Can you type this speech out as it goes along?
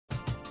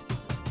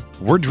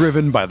We're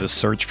driven by the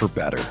search for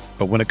better.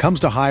 But when it comes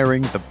to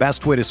hiring, the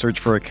best way to search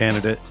for a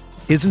candidate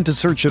isn't to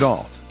search at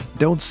all.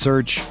 Don't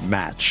search,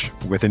 match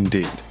with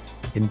Indeed.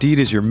 Indeed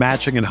is your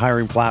matching and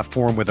hiring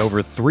platform with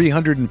over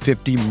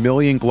 350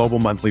 million global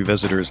monthly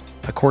visitors,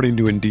 according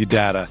to Indeed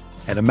data,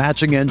 and a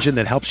matching engine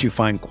that helps you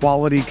find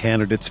quality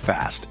candidates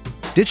fast.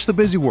 Ditch the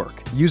busy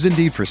work. Use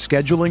Indeed for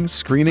scheduling,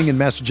 screening, and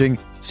messaging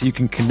so you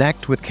can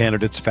connect with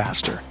candidates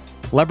faster.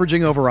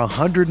 Leveraging over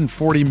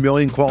 140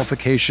 million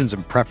qualifications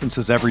and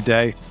preferences every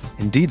day,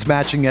 Indeed's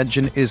matching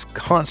engine is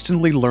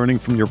constantly learning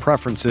from your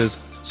preferences,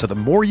 so the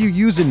more you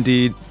use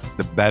Indeed,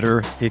 the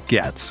better it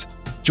gets.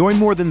 Join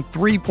more than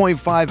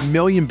 3.5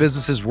 million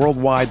businesses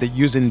worldwide that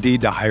use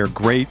Indeed to hire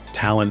great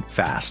talent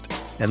fast.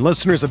 And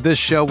listeners of this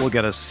show will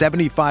get a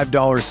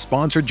 $75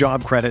 sponsored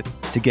job credit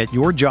to get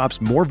your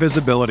jobs more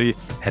visibility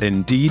at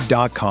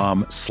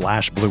Indeed.com/Blue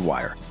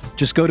Wire.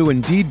 Just go to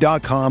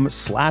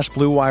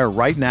Indeed.com/Blue Wire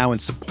right now and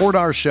support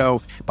our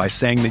show by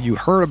saying that you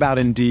heard about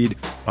Indeed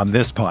on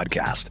this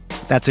podcast.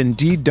 That's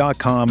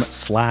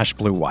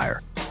Indeed.com/Blue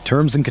Wire.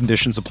 Terms and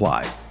conditions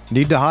apply.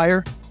 Need to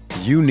hire?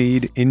 You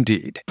need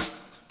Indeed.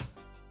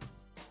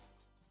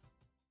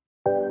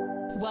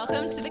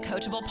 Welcome to the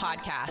Coachable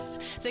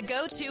Podcast, the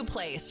go-to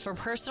place for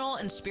personal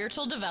and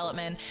spiritual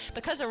development,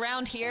 because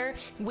around here,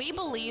 we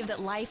believe that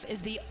life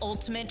is the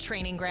ultimate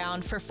training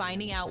ground for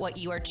finding out what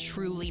you are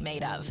truly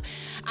made of.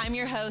 I'm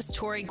your host,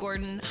 Tori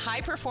Gordon,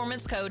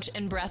 high-performance coach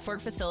and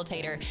breathwork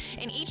facilitator,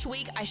 and each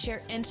week I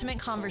share intimate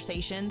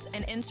conversations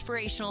and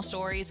inspirational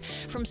stories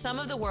from some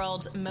of the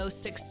world's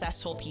most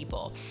successful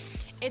people.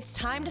 It's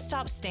time to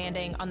stop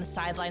standing on the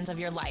sidelines of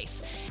your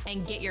life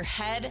and get your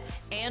head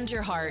and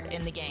your heart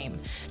in the game.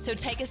 So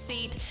take a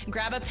seat,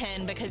 grab a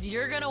pen, because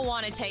you're going to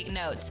want to take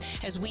notes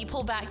as we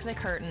pull back the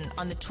curtain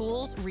on the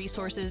tools,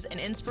 resources, and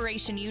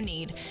inspiration you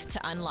need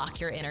to unlock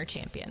your inner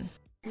champion.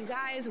 You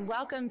guys,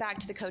 welcome back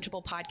to the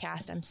Coachable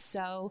Podcast. I'm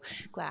so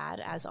glad,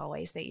 as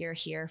always, that you're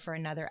here for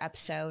another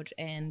episode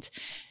and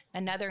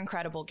another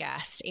incredible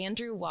guest.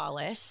 Andrew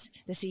Wallas,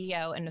 the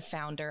CEO and the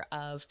founder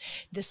of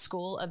the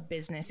School of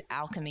Business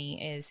Alchemy,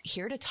 is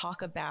here to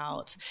talk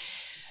about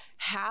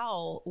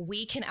how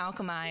we can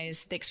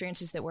alchemize the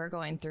experiences that we're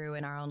going through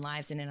in our own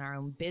lives and in our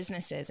own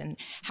businesses, and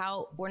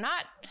how we're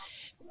not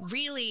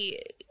really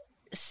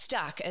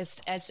stuck as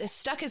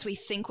stuck as we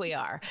think we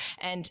are,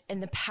 and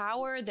the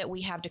power that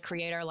we have to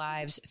create our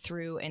lives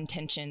through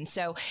intention.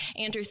 So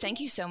Andrew,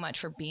 thank you so much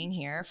for being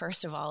here,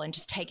 first of all, and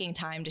just taking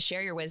time to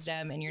share your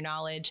wisdom and your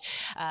knowledge,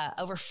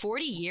 over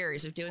 40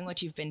 years of doing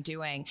what you've been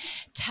doing.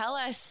 Tell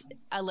us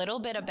a little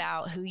bit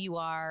about who you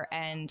are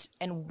and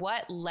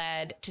what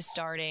led to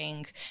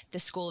starting the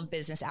School of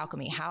Business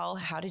Alchemy.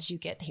 How did you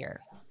get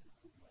here?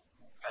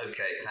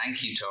 Okay,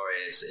 thank you, Tori.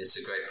 It's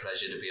a great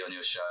pleasure to be on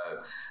your show.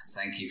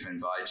 Thank you for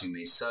inviting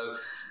me. So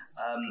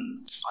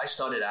I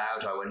started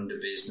out, I went into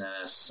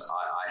business.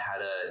 I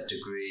had a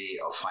degree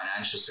of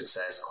financial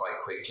success quite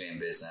quickly in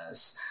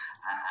business.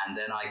 And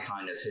then I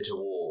kind of hit a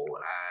wall,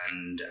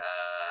 and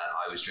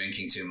I was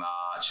drinking too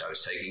much. I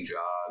was taking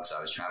drugs. I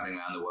was traveling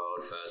around the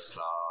world first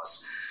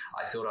class.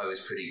 I thought I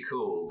was pretty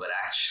cool, but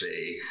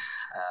actually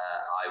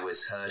I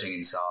was hurting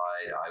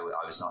inside.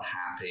 I was not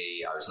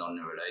happy. I was not in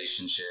a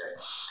relationship.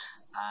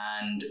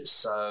 And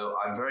so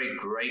I'm very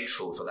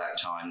grateful for that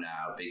time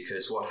now,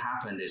 because what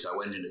happened is I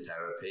went into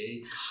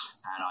therapy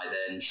and I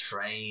then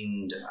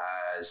trained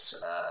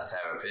as a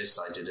therapist.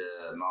 I did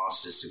a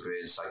master's degree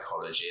in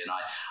psychology, and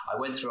I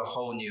went through a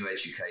whole new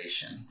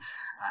education.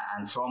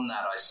 And from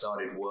that, I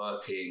started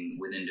working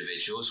with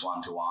individuals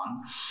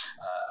one-to-one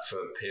for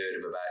a period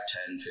of about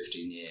 10,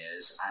 15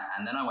 years.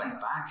 And then I went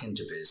back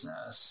into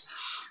business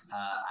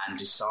and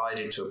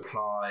decided to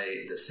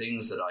apply the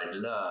things that I'd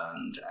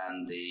learned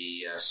and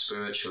the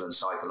spiritual and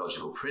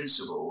psychological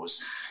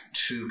principles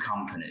to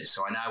companies.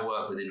 So I now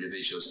work with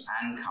individuals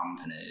and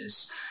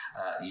companies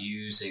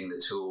using the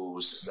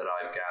tools that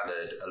I've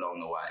gathered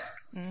along the way.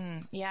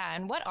 Yeah.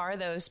 And what are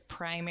those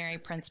primary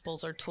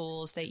principles or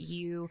tools that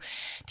you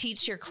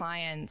teach your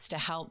clients to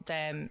help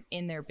them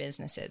in their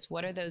businesses?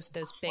 What are those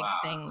big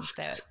things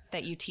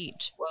that you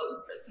teach?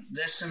 Well,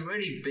 there's some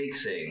really big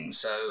things.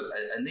 So,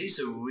 and these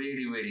are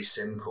really, really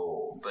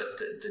simple, but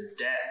the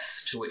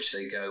depth to which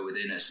they go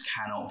within us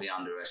cannot be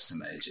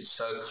underestimated.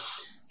 So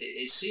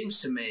it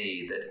seems to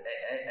me that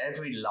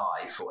every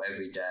life or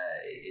every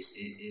day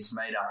is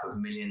made up of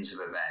millions of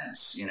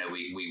events. You know,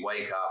 we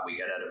wake up, we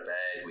get out of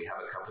bed, we have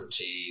a cup of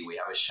tea, we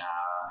have a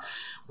shower,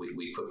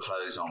 we put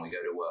clothes on, we go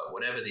to work,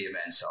 whatever the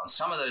events are. And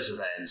some of those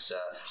events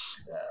are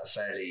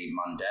fairly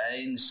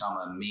mundane, some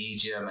are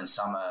medium, and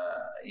some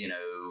are,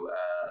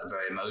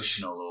 very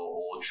emotional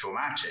or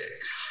traumatic.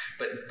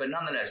 But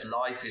nonetheless,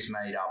 life is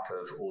made up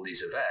of all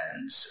these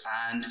events.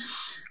 And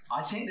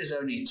I think there's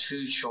only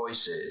two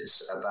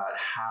choices about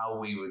how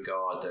we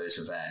regard those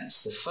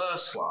events. The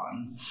first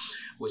one,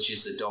 which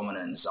is the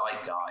dominant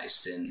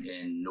zeitgeist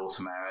in North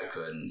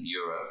America and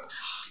Europe,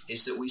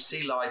 is that we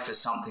see life as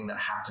something that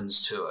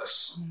happens to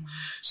us.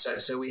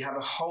 So we have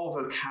a whole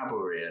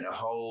vocabulary and a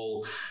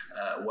whole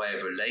way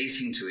of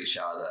relating to each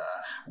other,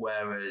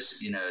 whereas,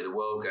 the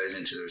world goes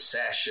into the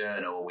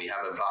recession, or we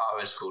have a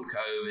virus called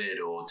COVID,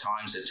 or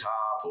times are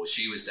tough, or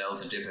she was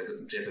dealt a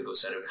difficult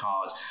set of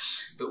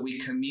cards. But we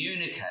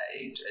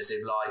communicate as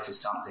if life is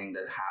something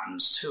that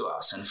happens to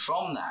us. And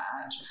from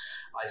that,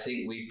 I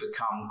think we've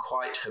become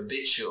quite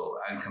habitual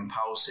and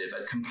compulsive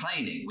at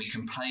complaining. We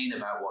complain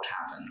about what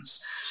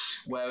happens.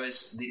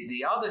 Whereas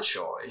the other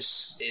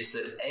choice is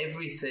that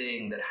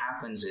everything that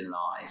happens in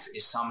life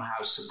is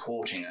somehow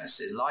supporting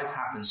us. Life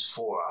happens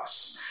for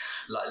us.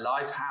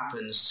 Life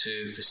happens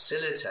to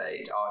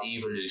facilitate our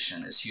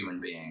evolution as human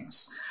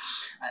beings.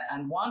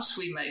 And once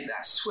we make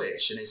that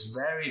switch, and it's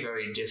very,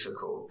 very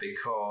difficult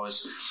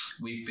because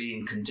we've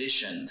been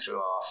conditioned through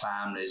our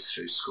families,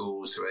 through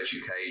schools, through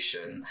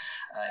education,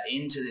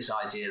 into this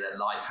idea that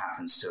life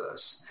happens to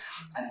us.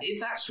 And if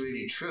that's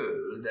really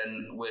true,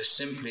 then we're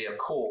simply a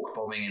cork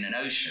bobbing in an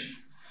ocean.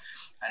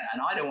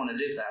 And I don't want to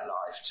live that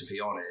life, to be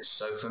honest.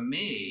 So for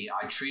me,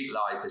 I treat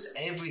life as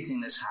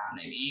everything that's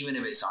happening, even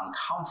if it's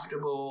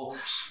uncomfortable,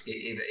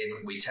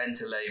 if we tend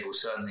to label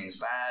certain things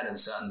bad and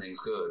certain things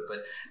good.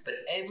 But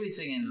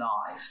everything in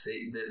life,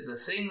 the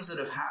things that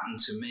have happened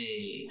to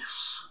me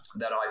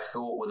that I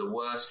thought were the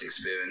worst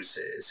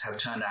experiences have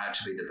turned out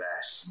to be the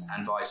best,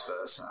 and vice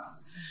versa.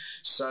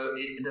 So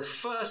the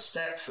first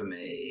step for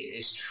me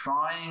is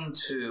trying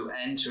to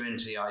enter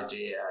into the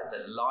idea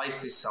that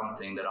life is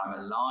something that I'm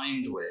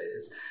aligned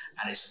with,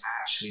 and it's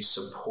actually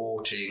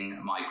supporting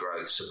my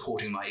growth,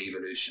 supporting my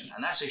evolution.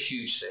 And that's a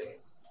huge thing.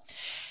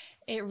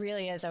 It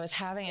really is. I was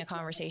having a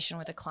conversation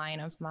with a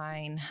client of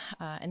mine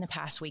in the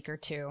past week or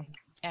two,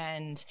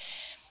 and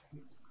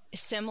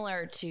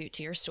similar to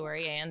your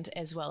story and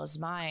as well as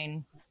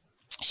mine,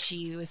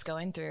 she was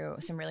going through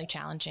some really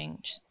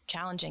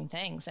challenging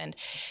things. And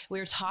we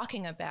were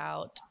talking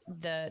about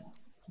the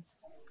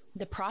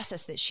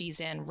process that she's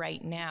in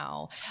right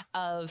now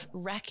of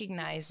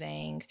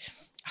recognizing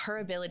her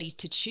ability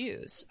to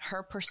choose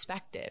her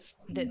perspective,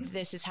 that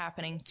this is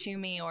happening to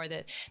me, or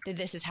that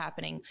this is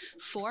happening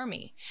for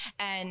me.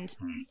 And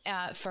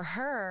for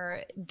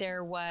her,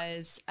 there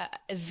was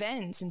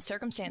events and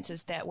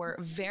circumstances that were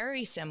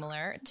very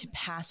similar to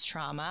past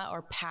trauma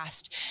or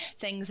past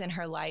things in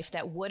her life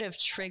that would have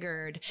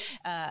triggered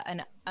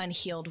an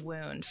unhealed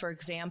wound. For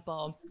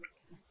example,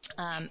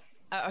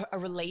 a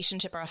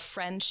relationship or a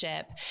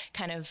friendship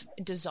kind of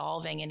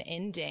dissolving and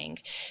ending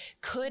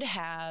could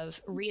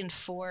have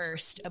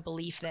reinforced a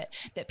belief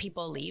that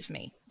people leave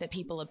me, that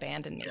people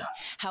abandon me. Yeah.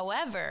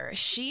 However,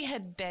 she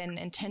had been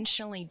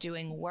intentionally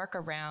doing work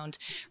around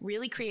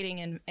really creating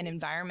an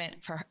environment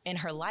in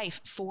her life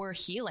for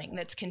healing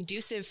that's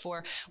conducive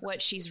for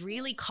what she's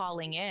really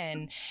calling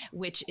in,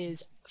 which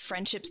is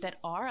friendships that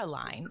are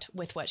aligned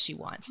with what she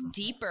wants,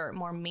 deeper,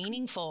 more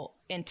meaningful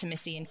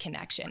intimacy and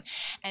connection.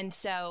 And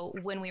so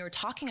when we were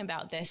talking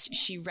about this,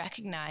 she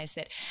recognized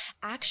that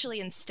actually,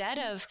 instead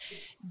of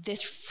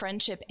this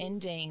friendship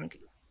ending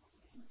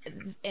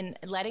and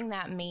letting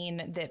that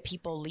mean that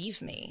people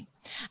leave me,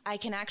 I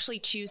can actually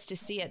choose to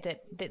see it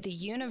that the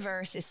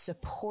universe is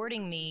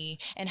supporting me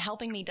and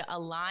helping me to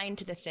align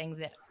to the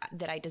thing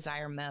that I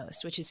desire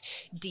most, which is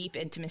deep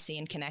intimacy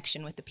and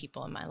connection with the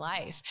people in my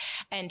life.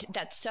 And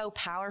that's so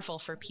powerful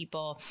for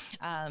people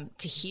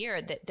to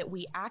hear that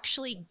we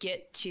actually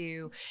get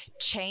to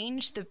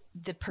change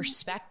the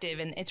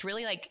perspective. And it's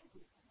really like,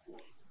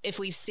 if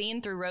we've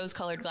seen through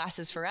rose-colored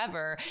glasses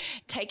forever,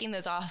 taking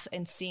those off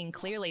and seeing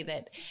clearly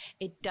that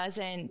it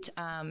doesn't,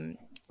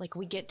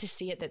 we get to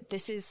see it, that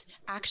this is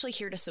actually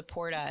here to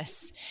support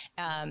us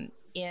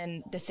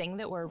in the thing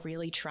that we're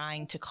really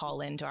trying to call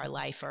into our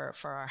life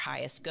for our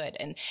highest good.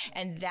 And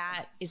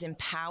that is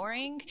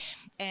empowering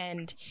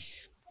and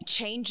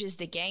changes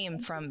the game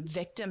from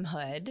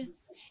victimhood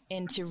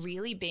into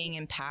really being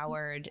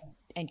empowered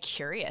and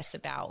curious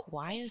about,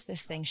 why is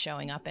this thing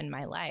showing up in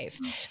my life?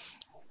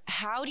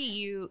 How do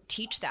you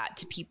teach that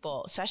to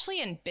people, especially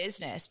in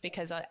business?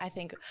 Because I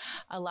think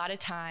a lot of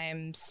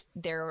times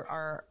there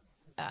are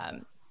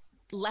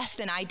less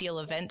than ideal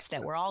events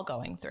that we're all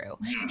going through.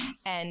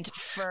 And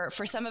for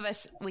some of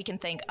us, we can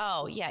think,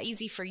 oh, yeah,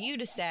 easy for you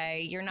to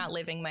say, you're not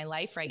living my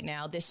life right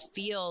now. This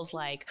feels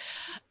like,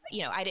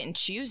 I didn't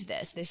choose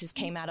this. This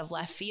came out of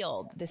left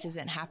field. This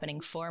isn't happening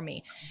for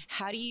me.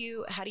 How do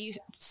you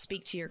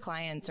speak to your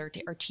clients or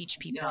teach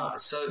people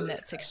in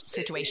that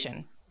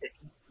situation?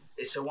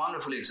 It's a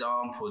wonderful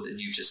example that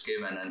you've just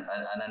given. And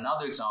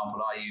another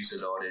example I use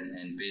a lot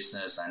in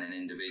business and in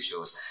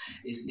individuals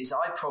is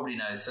I probably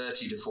know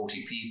 30 to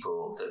 40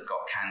 people that got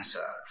cancer.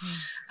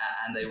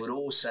 And they would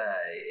all say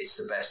it's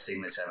the best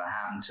thing that's ever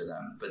happened to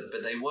them.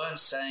 But they weren't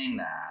saying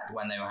that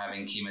when they were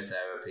having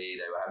chemotherapy,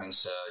 they were having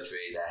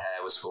surgery, their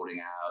hair was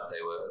falling out,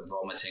 they were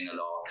vomiting a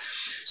lot.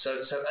 So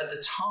at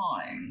the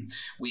time,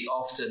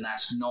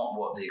 that's not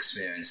what the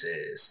experience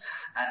is.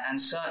 And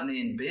certainly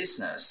in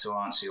business, to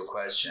answer your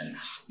question,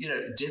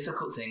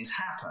 difficult things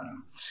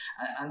happen.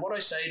 And what I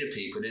say to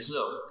people is,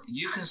 look,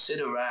 you can sit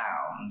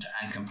around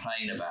and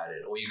complain about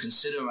it, or you can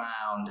sit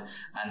around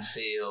and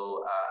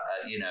feel,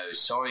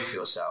 sorry for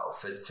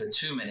yourself for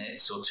 2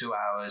 minutes or 2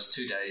 hours,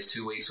 2 days,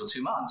 2 weeks, or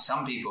 2 months.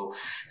 Some people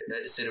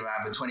sit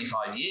around for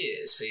 25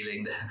 years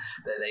feeling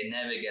that they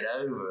never get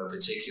over a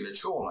particular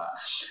trauma.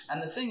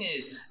 And the thing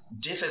is,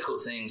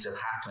 difficult things have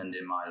happened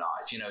in my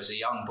life. As a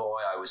young boy,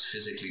 I was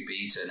physically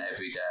beaten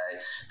every day.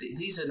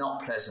 These are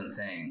not pleasant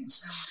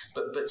things.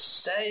 But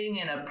staying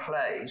in a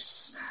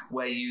place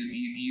where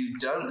you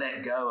don't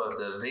let go of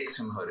the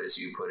victimhood, as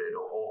you put it,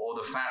 or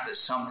the fact that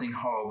something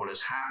horrible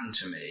has happened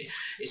to me,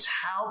 it's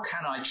how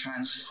can I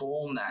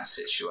transform that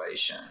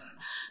situation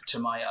to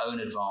my own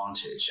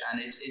advantage? And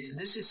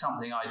this is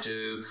something I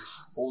do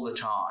all the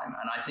time,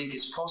 and I think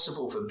it's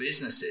possible for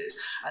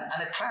businesses.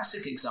 And a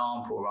classic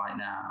example right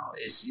now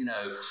is,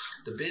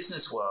 the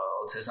business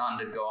world has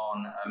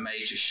undergone a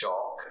major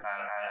shock,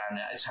 and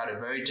it's had a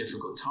very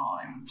difficult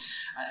time.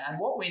 And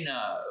what we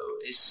know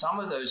is some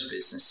of those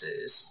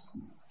businesses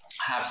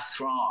have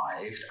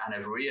thrived and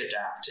have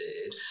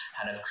readapted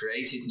and have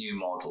created new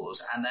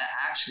models, and they're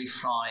actually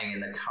flying in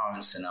the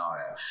current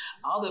scenario.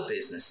 Other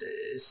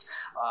businesses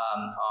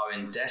are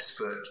in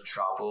desperate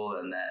trouble,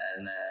 and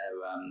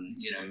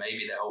they're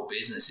maybe their whole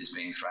business is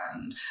being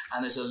threatened,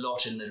 and there's a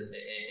lot in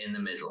the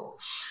middle.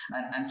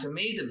 And for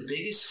me, the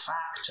biggest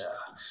factor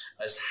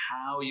as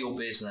how your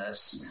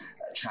business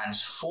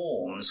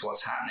transforms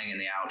what's happening in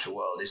the outer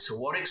world is to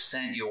what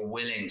extent you're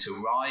willing to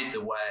ride the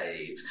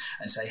wave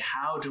and say,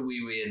 how do we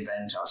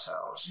reinvent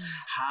ourselves?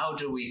 How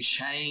do we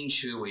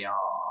change who we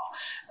are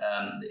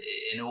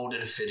in order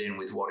to fit in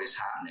with what is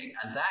happening?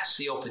 And that's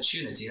the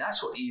opportunity.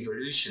 That's what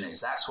evolution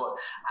is. That's what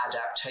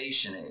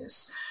adaptation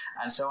is.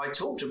 And so I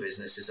talk to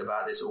businesses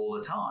about this all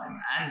the time,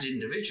 and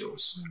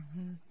individuals.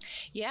 Mm-hmm.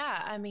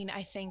 Yeah,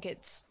 I think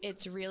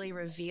it's really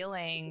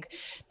revealing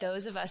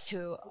those of us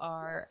who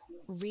are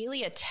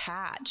really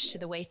attached to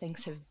the way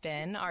things have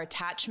been, our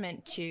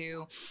attachment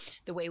to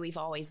the way we've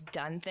always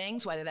done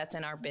things, whether that's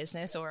in our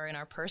business or in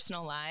our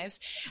personal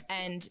lives.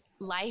 And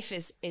life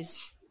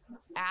is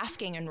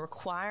asking and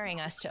requiring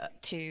us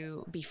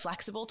to be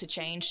flexible, to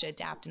change, to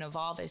adapt and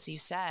evolve, as you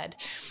said.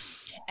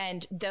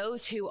 And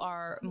those who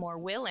are more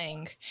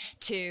willing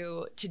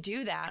to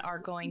do that are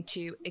going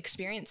to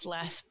experience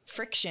less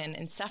friction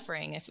and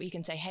suffering. If we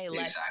can say, hey,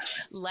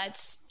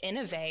 let's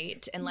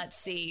innovate and let's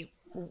see,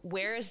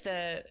 where is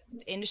the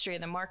industry or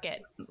the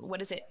market?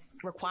 What is it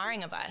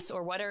requiring of us?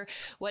 Or what are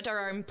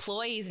our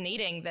employees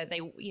needing that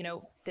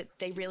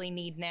they really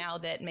need now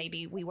that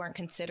maybe we weren't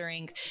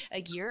considering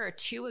a year or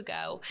two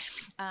ago?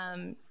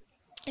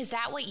 Is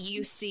that what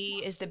you see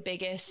is the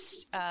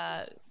biggest,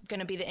 going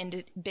to be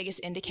the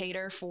biggest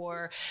indicator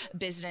for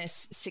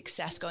business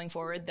success going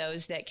forward?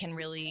 Those that can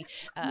really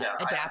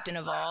adapt and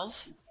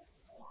evolve?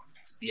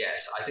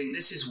 Yes, I think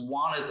this is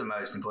one of the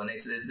most important.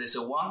 There's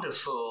a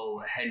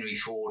wonderful Henry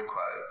Ford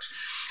quote,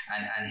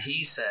 and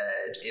he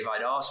said, if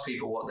I'd asked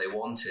people what they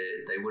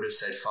wanted, they would have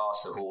said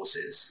faster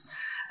horses.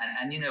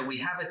 And we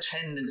have a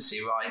tendency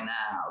right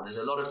now, there's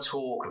a lot of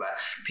talk about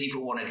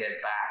people want to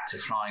get back to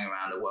flying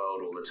around the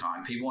world all the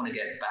time. People want to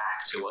get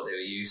back to what they were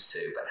used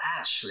to. But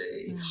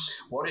actually,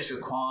 what is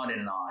required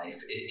in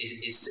life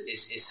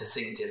is to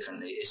think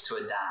differently, is to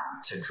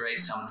adapt, to create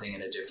something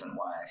in a different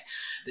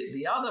way.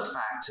 The other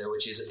factor,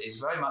 which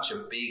is very much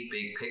a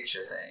big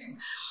picture thing,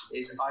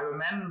 is I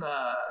remember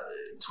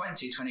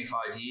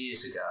 25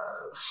 years ago,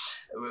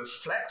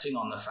 reflecting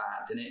on the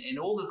fact that in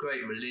all the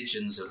great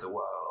religions of the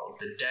world,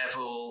 the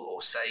devil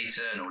or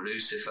Satan or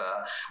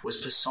Lucifer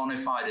was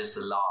personified as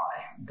the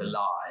lie.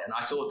 And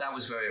I thought that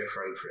was very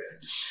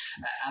appropriate.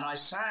 And I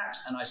sat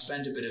and I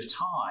spent a bit of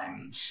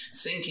time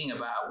thinking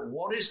about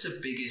what is the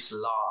biggest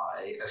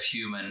lie of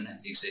human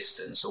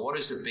existence, or what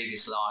is the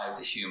biggest lie of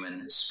the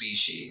human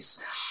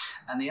species?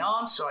 And the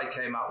answer I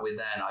came up with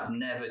then, I've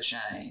never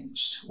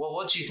changed. Well,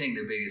 what do you think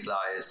the biggest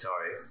lie is,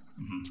 Tori?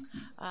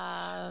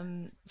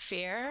 Mm-hmm.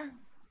 Fear.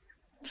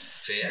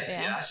 Fear,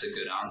 yeah, that's a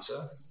good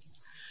answer.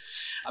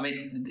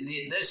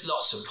 There's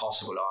lots of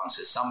possible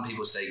answers. Some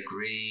people say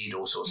greed,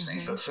 all sorts of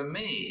things. But for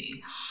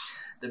me,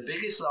 the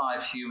biggest lie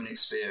of human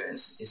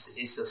experience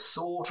is the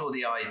thought or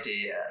the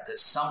idea that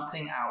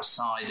something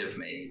outside of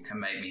me can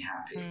make me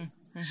happy.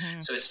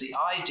 Mm-hmm. So it's the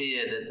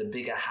idea that the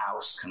bigger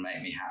house can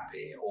make me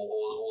happy,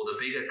 or the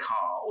bigger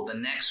car, or the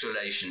next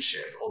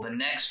relationship, or the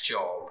next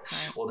job,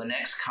 right, or the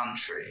next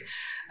country.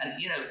 And,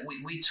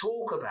 we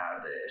talk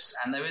about this,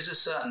 and there is a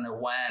certain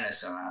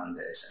awareness around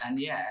this, and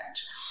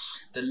yet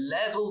the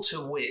level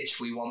to which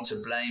we want to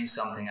blame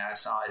something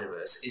outside of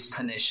us is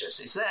pernicious.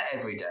 It's there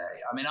every day.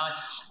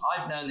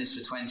 I've known this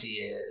for 20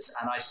 years,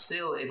 and I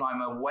still, if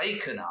I'm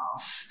awake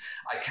enough,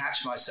 I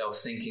catch myself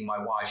thinking my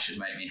wife should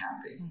make me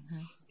happy.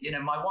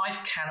 Mm-hmm. My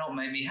wife cannot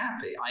make me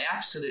happy. I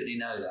absolutely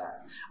know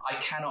that. I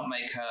cannot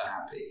make her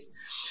happy.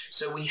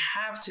 So we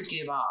have to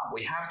give up.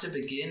 We have to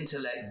begin to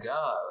let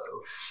go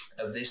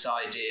of this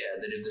idea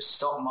that if the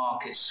stock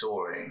market's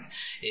soaring,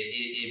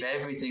 if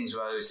everything's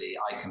rosy,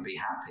 I can be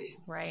happy.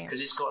 Right.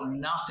 Because it's got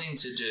nothing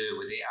to do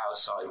with the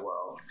outside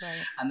world.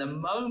 Right. And the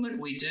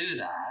moment we do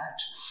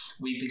that,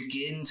 we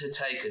begin to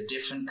take a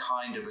different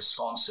kind of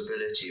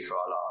responsibility for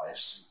our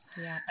lives.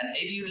 Yeah. And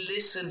if you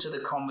listen to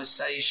the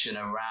conversation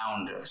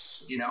around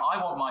us, I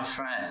want my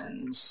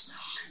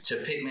friends to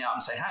pick me up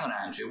and say, hang on,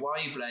 Andrew, why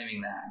are you blaming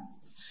that?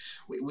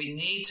 We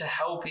need to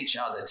help each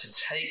other to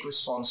take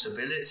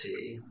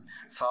responsibility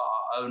for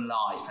our own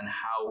life and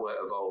how we're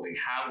evolving,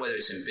 whether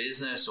it's in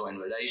business or in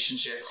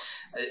relationship.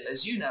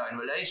 As you know, in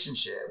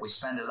relationship, we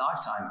spend a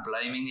lifetime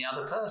blaming the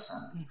other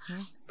person,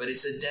 but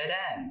it's a dead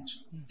end.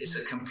 It's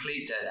a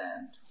complete dead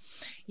end.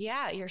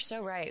 Yeah, you're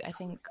so right. I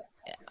think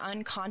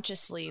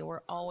unconsciously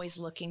we're always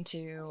looking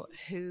to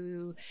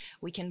who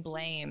we can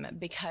blame,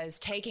 because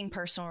taking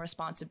personal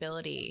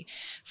responsibility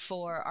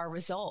for our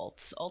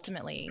results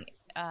ultimately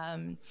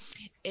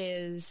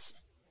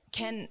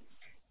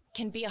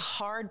can be a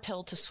hard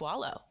pill to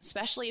swallow,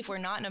 especially if we're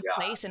not in a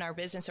place in our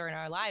business or in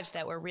our lives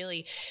that we're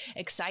really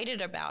excited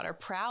about or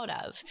proud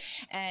of.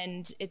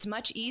 And it's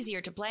much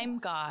easier to blame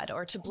God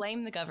or to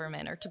blame the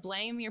government or to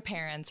blame your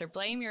parents or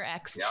blame your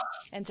ex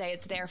and say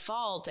it's their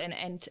fault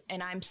and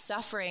I'm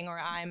suffering, or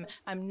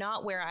I'm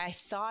not where I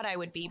thought I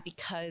would be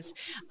because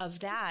of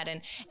that.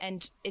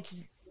 And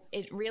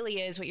it really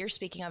is what you're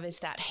speaking of, is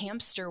that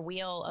hamster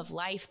wheel of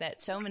life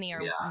that so many are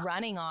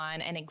running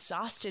on and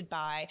exhausted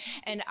by.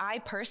 And I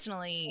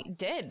personally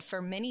did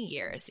for many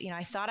years.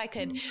 I thought I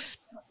could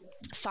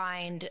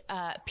find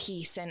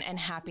peace and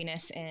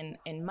happiness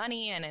in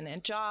money and in a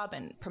job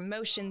and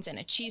promotions and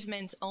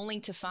achievements, only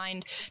to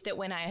find that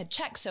when I had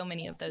checked so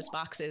many of those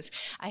boxes,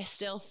 I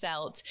still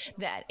felt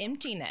that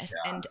emptiness.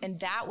 And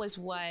that was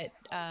what,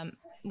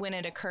 when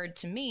it occurred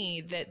to me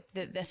that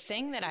the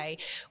thing that I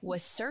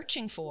was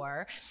searching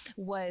for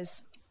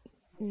was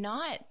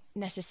not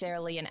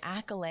necessarily an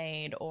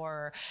accolade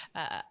or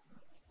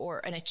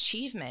an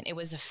achievement. It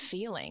was a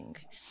feeling.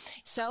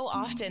 So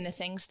often the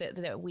things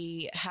that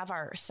we have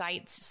our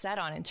sights set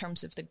on in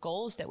terms of the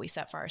goals that we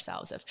set for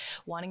ourselves, of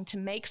wanting to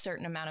make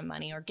certain amount of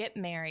money or get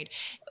married.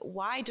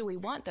 Why do we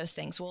want those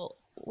things? Well,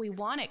 we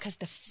want it because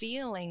the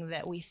feeling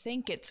that we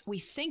think it's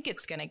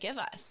going to give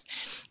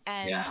us.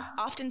 And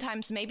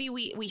oftentimes maybe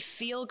we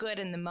feel good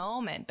in the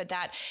moment, but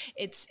that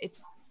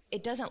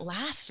it doesn't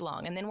last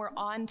long. And then we're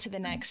on to the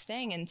next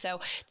thing. And so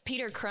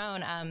Peter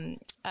Crone,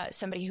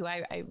 somebody who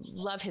I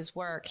love his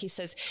work, he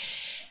says,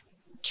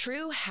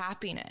 true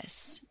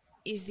happiness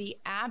is the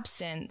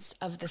absence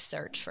of the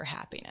search for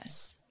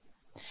happiness.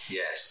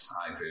 Yes,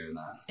 I agree with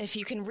that. If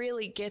you can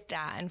really get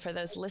that, and for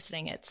those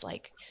listening, it's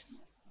like,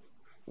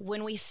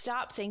 when we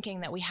stop thinking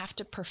that we have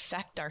to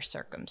perfect our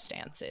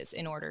circumstances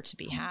in order to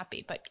be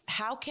happy, but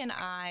how can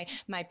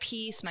my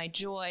peace, my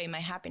joy, my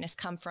happiness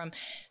come from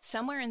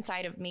somewhere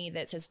inside of me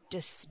that says,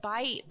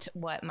 despite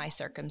what my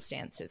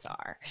circumstances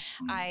are,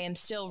 I am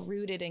still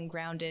rooted and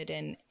grounded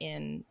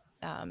in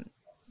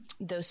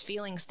those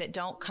feelings that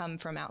don't come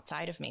from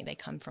outside of me. They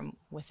come from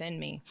within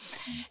me.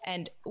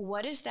 And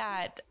what is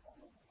that?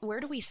 Where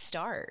do we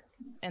start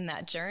in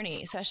that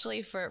journey,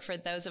 especially for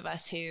those of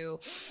us who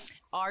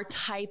are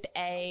type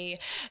A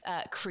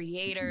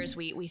creators?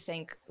 We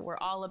think we're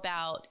all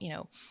about,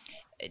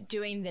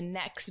 doing the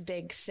next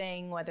big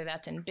thing, whether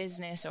that's in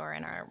business or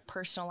in our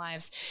personal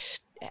lives.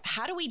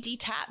 How do we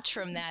detach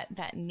from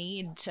that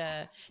need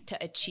to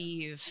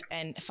achieve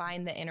and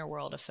find the inner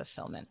world of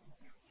fulfillment?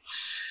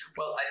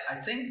 Well, I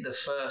think the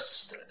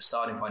first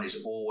starting point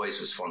is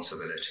always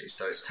responsibility.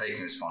 So it's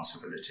taking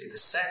responsibility. The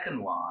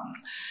second one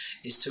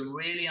is to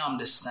really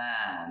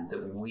understand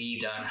that we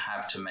don't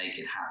have to make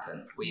it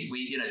happen. We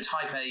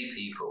type A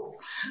people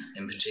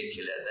in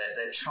particular,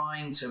 they're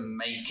trying to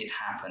make it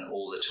happen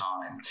all the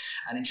time.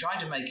 And in trying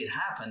to make it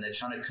happen, they're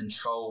trying to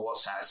control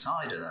what's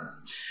outside of them.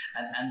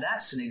 And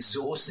that's an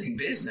exhausting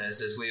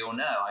business, as we all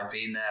know. I've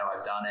been there,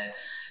 I've done it.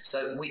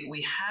 So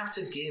we have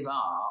to give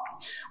up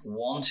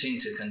wanting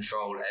to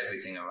control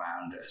everything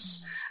around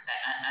us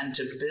and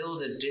to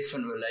build a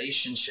different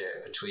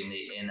relationship between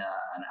the inner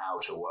and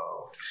outer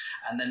world.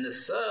 And then the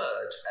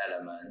third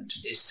element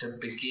is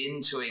to begin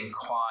to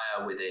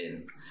inquire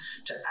within,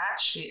 to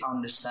actually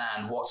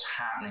understand what's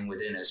happening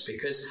within us,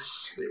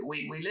 because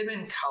we live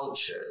in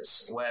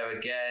cultures where,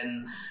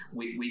 again,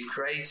 we've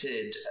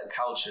created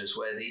cultures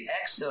where the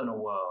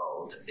external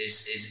world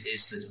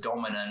is the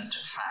dominant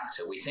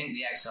factor. We think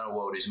the external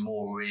world is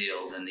more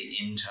real than the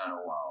internal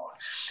world.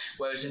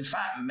 Whereas, in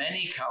fact,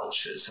 many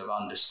cultures have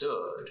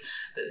understood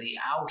that the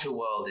outer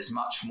world is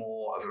much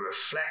more of a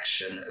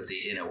reflection of the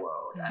inner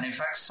world. And in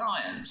fact,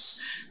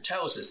 science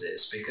tells us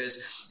this,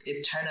 because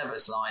if 10 of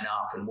us line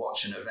up and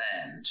watch an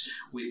event,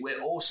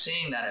 we're all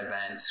seeing that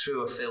event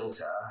through a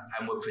filter,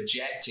 and we're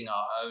projecting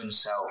our own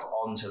self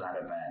onto that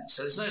event.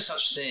 So there's no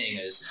such thing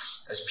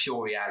as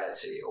pure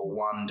reality or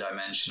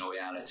one-dimensional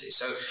reality.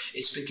 So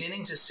it's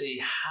beginning to see,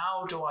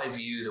 how do I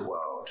view the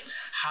world?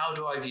 How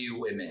do I view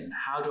women?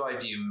 How do I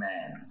view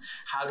men?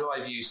 How do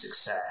I view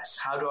success?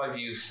 How do I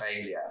view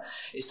failure?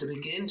 It's to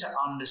begin to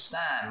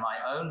understand my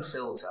own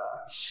filter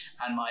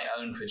and my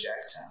own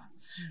projector.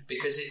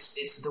 Because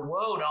it's the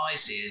world I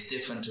see is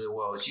different to the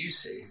world you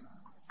see,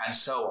 and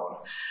so on.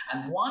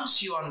 And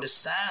once you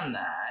understand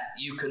that,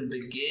 you can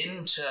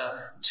begin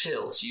to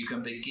tilt, you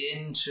can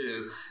begin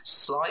to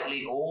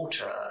slightly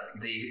alter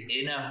the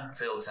inner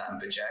filter and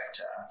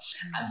projector,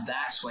 and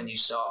that's when you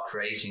start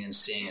creating and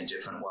seeing a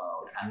different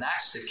world. And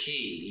that's the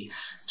key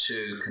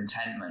to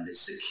contentment,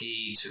 it's the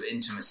key to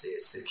intimacy,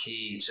 it's the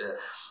key to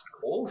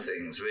all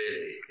things,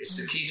 really. It's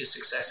the key to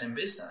success in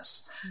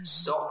business.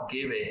 Stop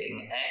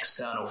giving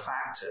external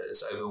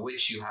factors over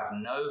which you have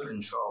no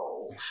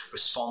control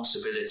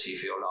responsibility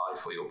for your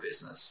life or your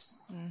business.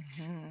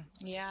 Mm-hmm.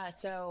 Yeah.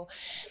 So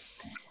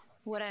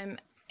what I'm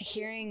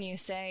hearing you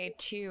say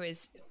too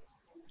is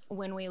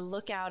when we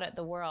look out at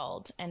the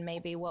world and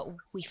maybe what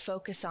we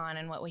focus on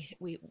and what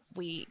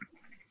we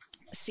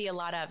see a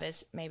lot of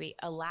is maybe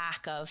a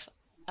lack of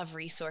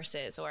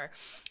resources or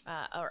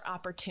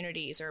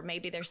opportunities, or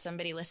maybe there's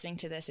somebody listening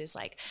to this who's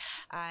like,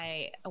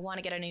 I want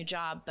to get a new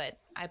job, but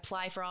I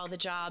apply for all the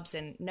jobs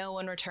and no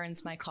one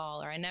returns my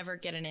call, or I never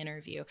get an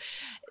interview.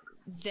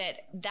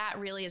 That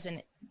really is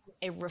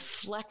a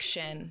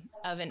reflection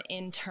of an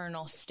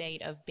internal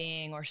state of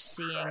being or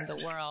seeing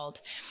the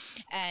world.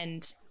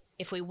 And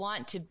if we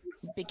want to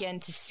begin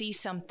to see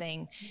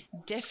something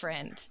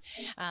different,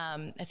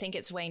 I think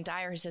it's Wayne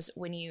Dyer who says,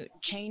 when you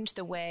change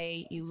the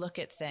way you look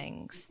at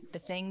things, the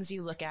things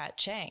you look at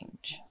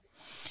change.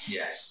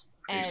 Yes,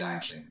 and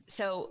exactly.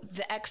 So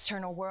the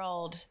external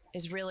world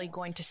is really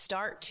going to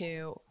start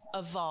to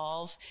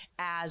evolve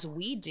as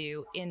we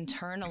do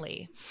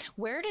internally.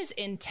 Where does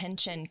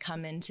intention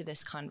come into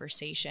this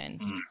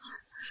conversation?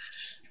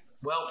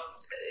 Well,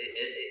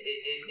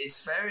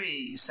 it's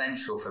very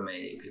central for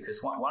me,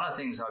 because one of the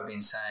things I've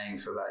been saying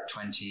for about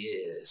 20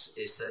 years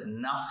is that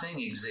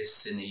nothing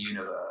exists in the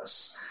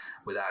universe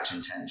without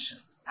intention.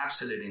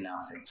 Absolutely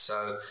nothing.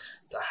 So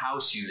the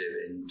house you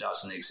live in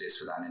doesn't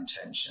exist without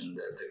intention.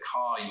 The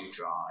car you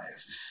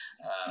drive,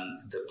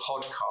 the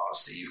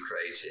podcast that you've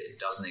created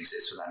doesn't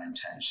exist without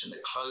intention.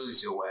 The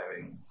clothes you're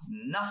wearing,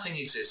 nothing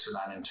exists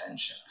without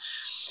intention.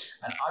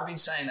 And I've been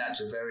saying that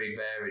to very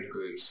varied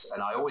groups,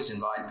 and I always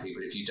invite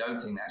people, if you don't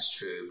think that's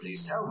true,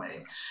 please tell me.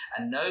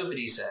 And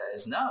nobody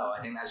says, no,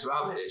 I think that's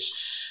rubbish.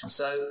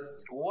 So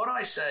what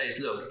I say is,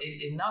 look,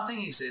 if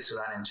nothing exists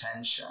without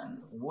intention,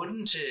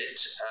 wouldn't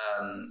it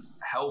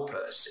help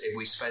us if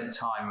we spent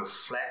time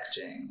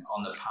reflecting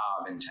on the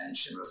power of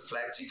intention,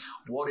 reflecting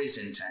what is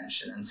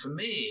intention? And for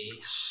me,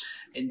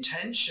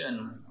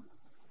 intention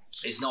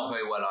is not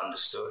very well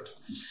understood.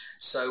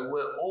 So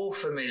we're all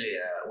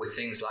familiar with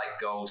things like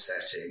goal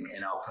setting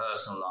in our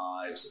personal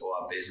lives or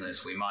our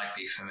business. We might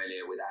be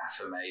familiar with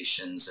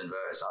affirmations and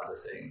various other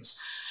things.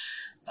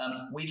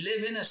 We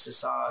live in a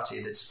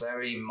society that's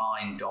very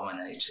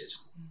mind-dominated.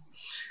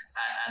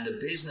 And the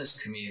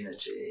business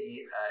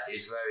community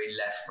is very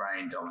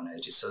left-brain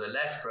dominated. So the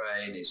left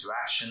brain is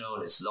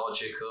rational, it's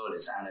logical,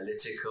 it's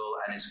analytical,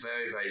 and it's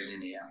very, very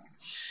linear.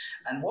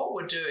 And what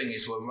we're doing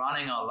is we're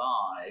running our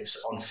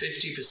lives on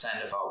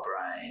 50% of our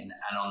brain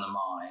and on the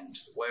mind,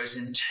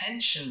 whereas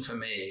intention for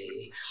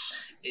me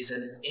is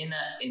an inner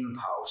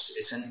impulse.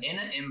 It's an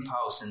inner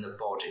impulse in the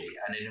body,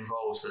 and it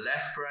involves the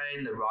left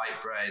brain, the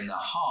right brain, the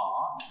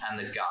heart, and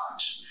the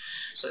gut.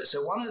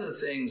 So one of the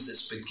things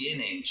that's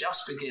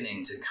just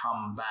beginning to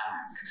come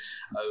back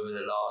over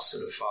the last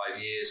sort of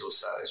 5 years or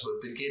so is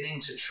we're beginning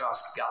to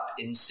trust gut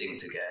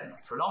instinct again.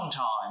 For a long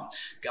time,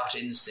 gut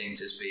instinct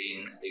has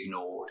been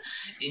ignored.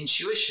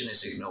 Intuition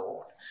is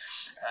ignored.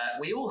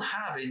 We all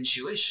have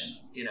intuition.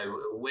 You know,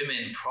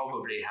 women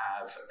probably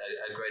have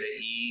a greater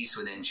ease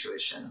with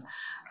intuition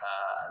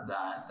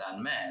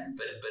than men,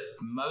 but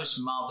most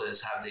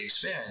mothers have the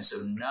experience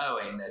of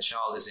knowing their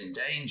child is in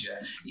danger,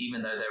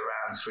 even though they're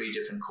around 3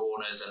 different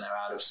corners and they're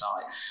out of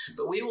sight.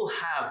 But we all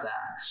have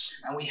that,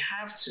 and we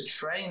have to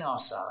train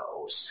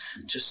ourselves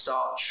to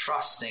start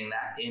trusting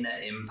that inner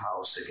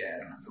impulse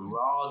again,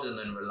 rather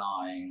than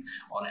relying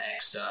on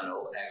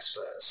external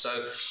experts.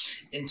 So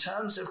in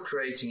terms of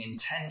creating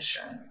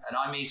intention, and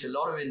I meet a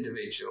lot of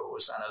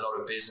individuals and a lot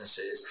of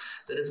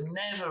businesses that have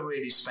never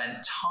really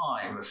spent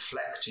time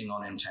reflecting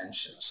on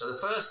intention. So the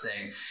first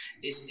thing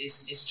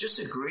is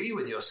just agree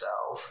with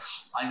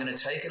yourself. I'm going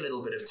to take a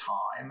little bit of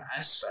time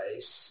and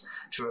space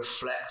to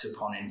reflect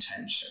upon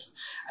intention.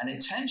 And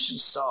intention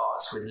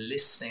starts with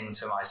listening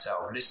to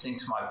myself, listening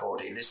to my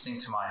body, listening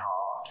to my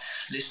heart,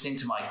 listening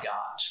to my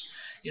gut.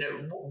 You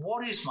know,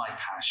 what is my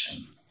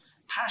passion?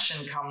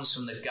 Passion comes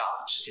from the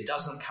gut. It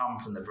doesn't come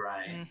from the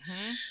brain.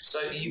 Mm-hmm.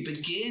 So you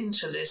begin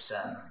to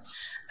listen,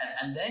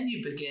 and then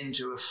you begin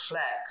to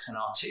reflect and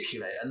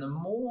articulate. And the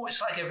more,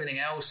 it's like everything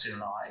else in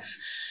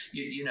life,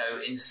 you know,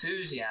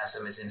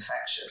 enthusiasm is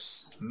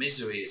infectious.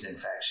 Misery is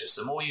infectious.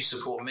 The more you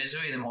support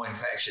misery, the more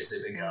infectious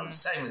it becomes.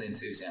 Same with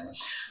enthusiasm.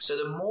 So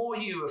the more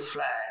you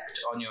reflect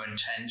on your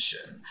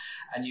intention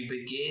and you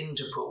begin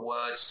to put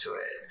words to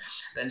it,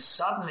 then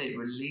suddenly it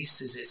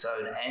releases its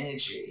own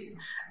energy.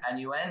 And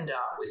you end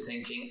up with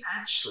thinking,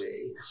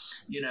 actually,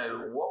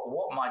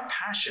 what my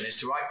passion is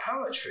to write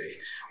poetry,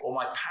 or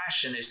my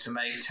passion is to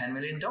make $10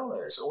 million,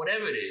 or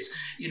whatever it is.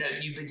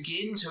 You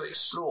begin to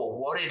explore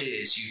what it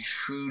is you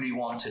truly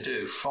want to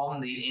do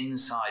from the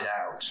inside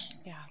out.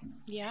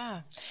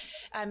 Yeah.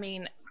 I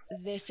mean,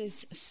 this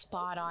is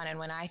spot on. And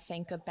when I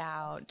think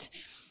about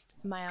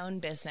my own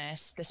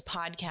business, this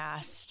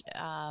podcast,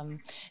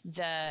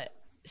 the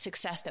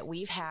success that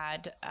we've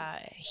had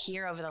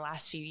here over the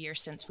last few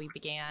years since we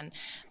began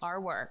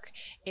our work,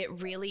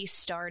 it really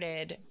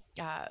started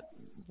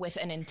with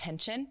an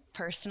intention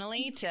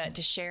personally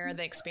to share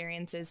the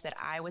experiences that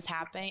I was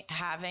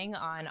having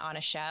on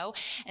a show.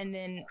 And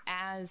then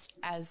as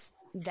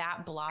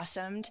that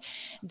blossomed,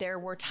 there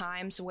were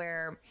times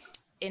where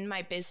in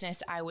my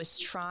business, I was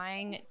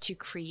trying to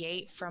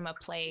create from a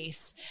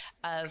place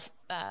of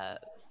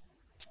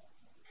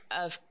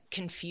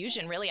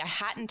confusion. Really, I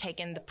hadn't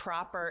taken the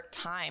proper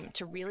time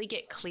to really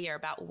get clear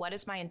about what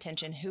is my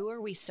intention, who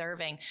are we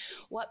serving,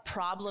 what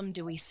problem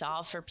do we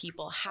solve for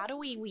people, how do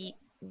we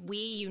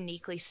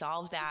uniquely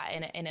solve that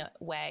in a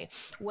way,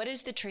 what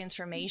is the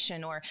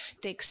transformation or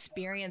the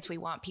experience we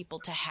want people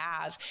to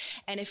have.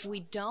 And if we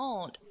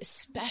don't,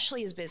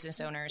 especially as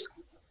business owners,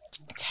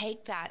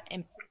 take that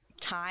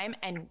time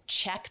and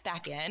check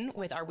back in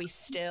with, are we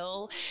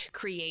still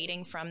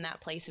creating from that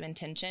place of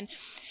intention?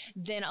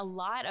 Then a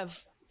lot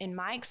of, in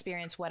my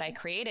experience, what I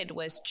created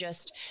was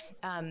just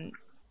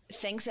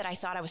things that I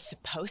thought I was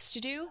supposed to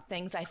do,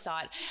 things I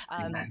thought,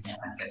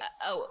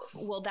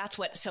 that's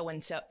what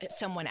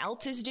someone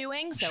else is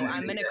doing, so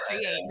I'm going to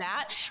create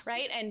that,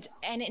 right? And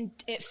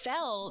it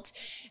felt,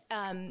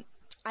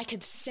 I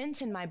could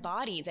sense in my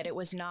body that it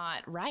was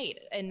not right.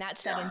 And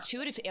that's that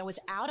intuitive, it was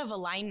out of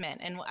alignment.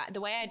 And the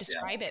way I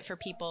describe it for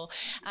people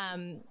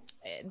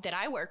that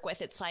I work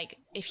with, it's like,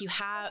 if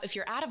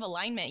you're out of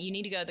alignment, you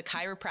need to go to the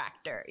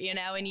chiropractor,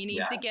 and you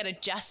need to get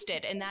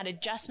adjusted. And that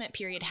adjustment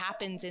period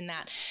happens in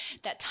that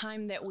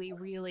time that we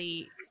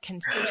really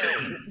consider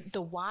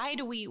why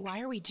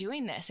are we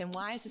doing this? And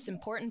why is this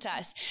important to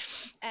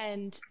us?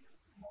 And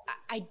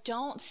I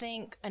don't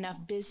think enough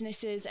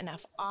businesses,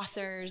 enough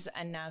authors,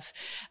 enough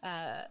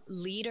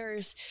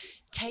leaders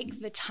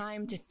take the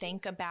time to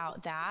think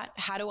about that.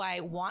 How do I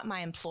want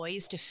my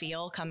employees to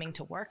feel coming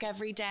to work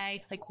every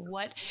day? Like,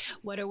 what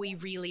are we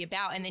really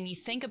about? And then you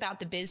think about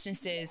the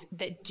businesses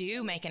that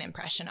do make an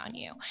impression on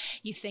you.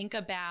 You think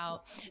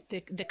about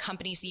the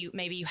companies that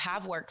you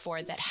have worked for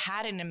that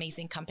had an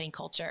amazing company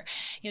culture.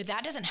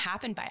 That doesn't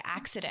happen by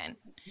accident.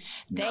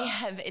 They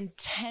have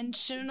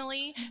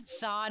intentionally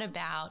thought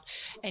about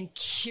and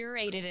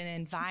curated an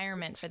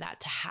environment for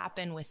that to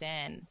happen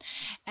within.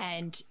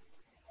 And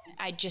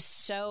I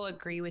just so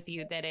agree with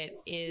you that it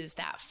is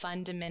that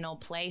fundamental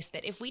place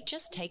that if we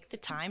just take the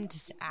time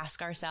to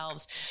ask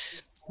ourselves,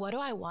 what do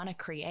I want to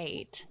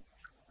create?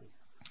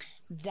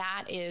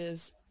 That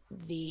is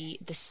the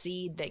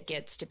seed that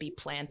gets to be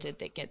planted,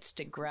 that gets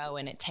to grow,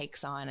 and it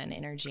takes on an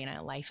energy and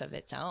a life of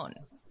its own,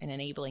 and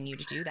enabling you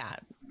to do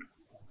that.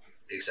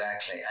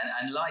 Exactly.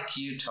 And like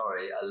you,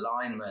 Tori,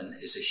 alignment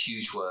is a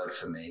huge word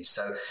for me.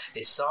 So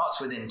it starts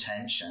with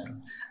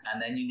intention,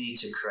 and then you need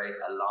to create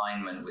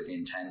alignment with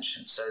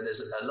intention. So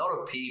there's a lot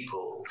of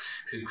people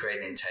who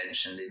create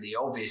intention. The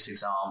obvious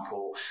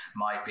example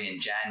might be in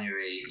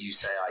January, you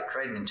say, I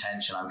create an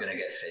intention, I'm going to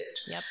get fit.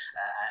 Yep.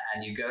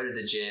 And you go to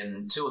the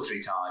gym 2 or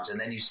 3 times, and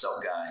then you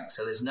stop going.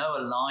 So there's no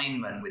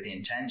alignment with the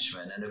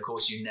intention, and of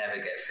course you never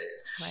get fit.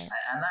 Right.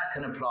 And that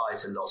can apply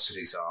to lots of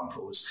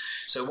examples.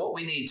 So what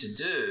we need to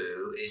do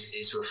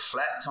is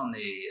reflect on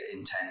the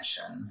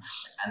intention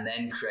and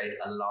then create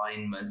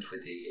alignment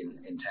with the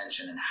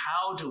intention. And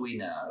how do we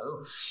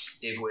know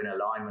if we're in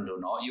alignment or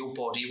not? Your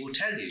body will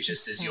tell you,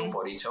 just as your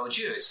body told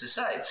you. It's the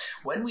same.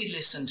 When we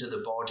listen to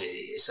the body,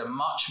 it's a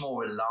much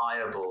more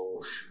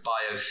reliable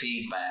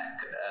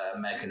biofeedback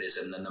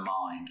mechanism than the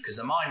mind, because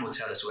the mind will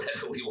tell us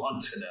whatever we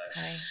want to know.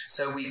 Right.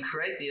 So we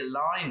create the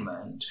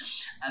alignment,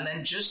 and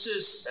then just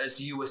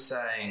as you were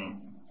saying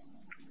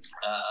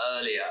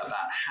earlier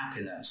about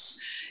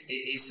happiness,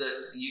 is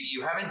that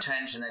you have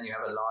intention, then you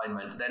have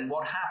alignment. Then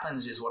what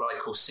happens is what I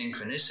call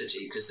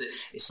synchronicity, because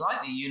it's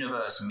like the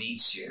universe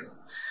meets you.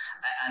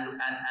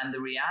 And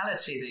the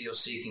reality that you're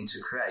seeking to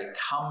create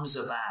comes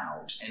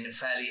about in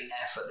fairly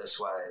effortless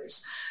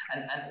ways.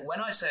 And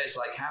when I say it's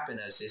like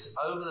happiness, is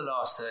over the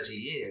last 30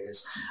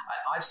 years,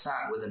 I've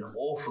sat with an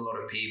awful lot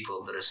of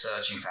people that are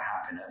searching for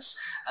happiness,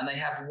 and they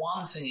have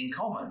one thing in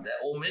common: they're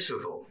all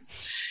miserable.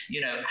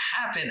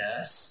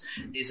 Happiness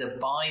is a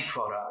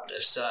byproduct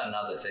of certain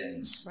other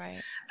things.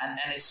 Right. And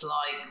it's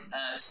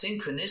like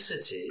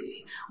synchronicity,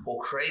 or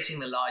creating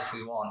the life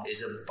we want,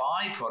 is a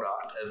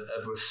byproduct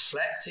of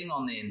reflecting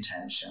on the intention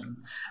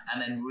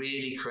and then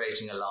really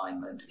creating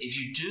alignment. If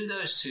you do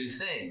those two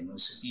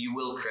things, you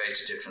will create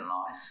a different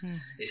life.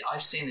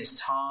 I've seen this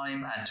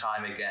time and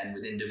time again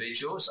with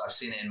individuals. I've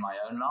seen it in my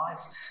own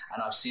life,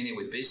 and I've seen it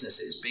with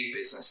businesses, big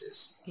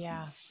businesses.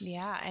 Yeah.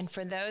 And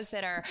for those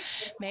that are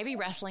maybe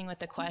wrestling with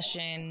the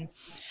question,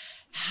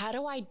 how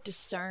do I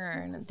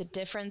discern the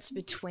difference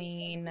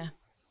between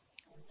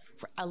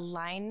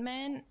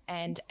alignment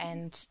and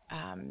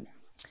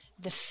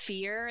the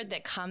fear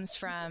that comes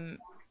from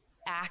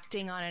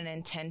acting on an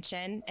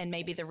intention, and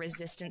maybe the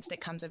resistance that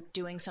comes of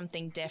doing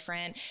something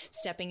different,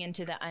 stepping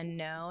into the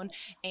unknown,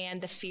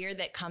 and the fear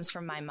that comes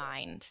from my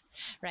mind,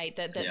 right?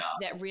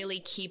 That really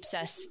keeps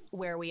us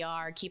where we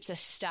are, keeps us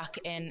stuck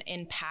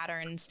in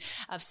patterns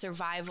of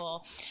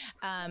survival.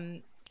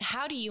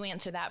 How do you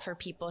answer that for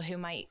people who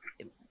might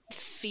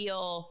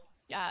feel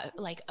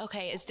like,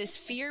 okay, is this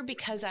fear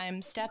because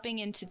I'm stepping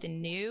into the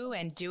new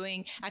and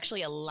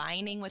actually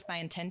aligning with my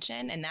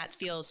intention, and that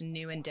feels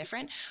new and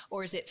different?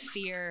 Or is it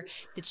fear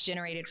that's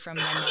generated from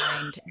my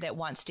mind that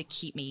wants to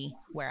keep me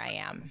where I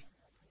am?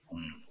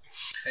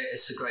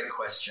 It's a great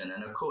question.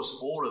 And of course,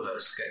 all of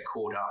us get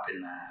caught up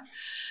in that.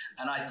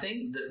 And I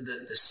think that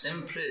the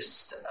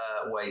simplest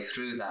way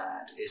through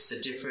that is to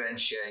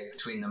differentiate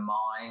between the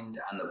mind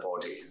and the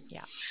body.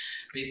 Yeah.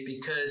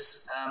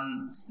 Because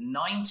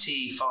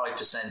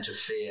 95% of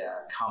fear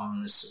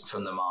comes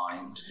from the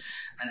mind.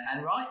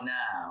 And right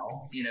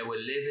now, we're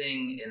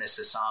living in a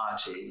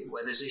society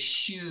where there's a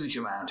huge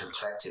amount of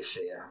collective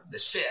fear.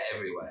 There's fear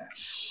everywhere.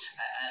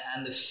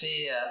 And the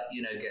fear,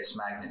 gets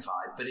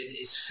magnified. But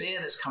it's fear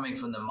that's coming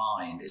from the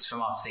mind. It's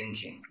from our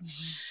thinking.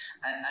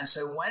 Mm-hmm. And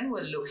so when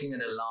we're looking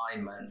at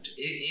alignment,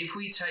 if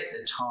we take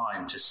the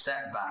time to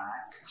step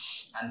back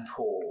and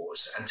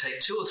pause and take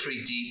 2 or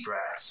 3 deep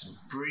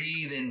breaths,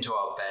 breathe into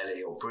our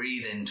belly or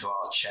breathe into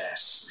our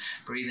chest,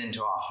 breathe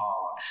into our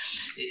heart.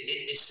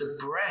 It's the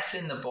breath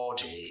in the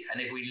body.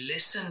 And if we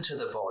listen to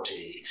the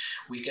body,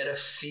 we get a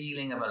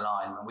feeling of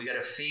alignment. We get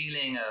a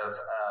feeling of,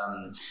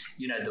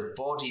 the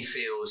body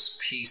feels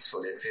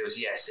peaceful. It feels,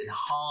 yes, in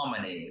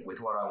harmony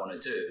with what I want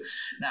to do.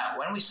 Now,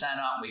 when we stand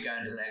up and we go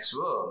into the next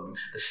room,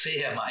 the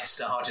fear might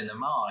start in the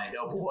mind.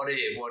 Oh, what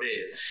if?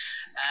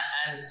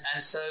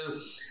 And so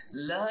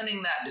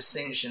learning that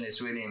distinction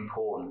is really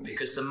important,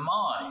 because the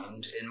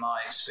mind, in my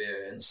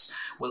experience,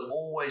 will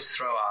always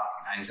throw up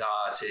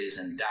anxieties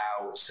and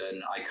doubts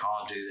and I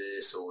can't do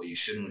this or you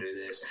shouldn't do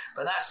this.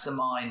 But that's the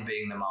mind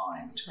being the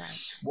mind.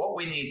 Right. What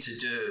we need to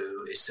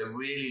do is to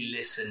really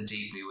listen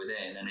deeply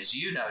within. And as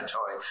you know,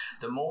 Tori,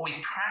 the more we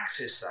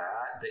practice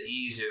that, the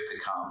easier it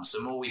becomes.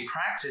 The more we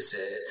practice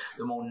it,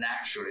 the more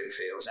natural it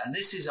feels. And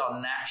this is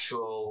our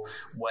natural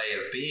way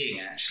of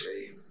being,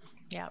 actually.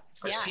 Yeah.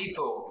 As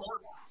people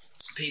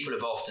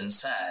have often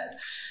said,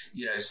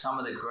 some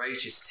of the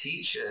greatest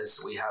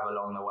teachers we have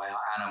along the way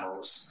are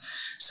animals.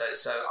 So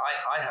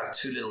I have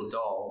 2 little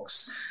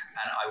dogs,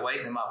 and I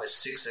wake them up at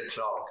 6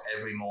 o'clock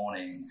every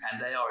morning,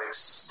 and they are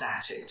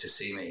ecstatic to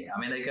see me. I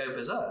mean, they go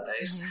berserk.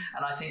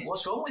 And I think,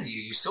 what's wrong with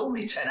you? You saw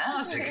me 10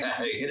 hours ago,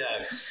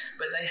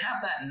 But they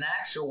have that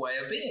natural way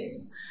of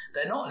being.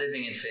 They're not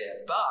living in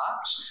fear,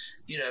 but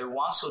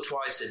once or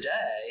twice a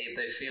day, if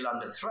they feel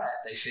under threat,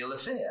 they feel the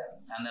fear,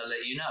 and they'll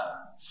let you know.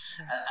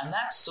 And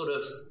that's sort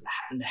of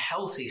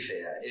healthy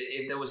fear.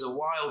 If there was a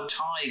wild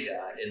tiger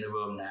in the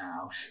room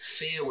now,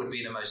 fear would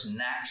be the most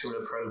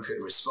natural,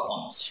 appropriate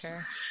response.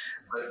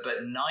 Sure.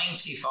 But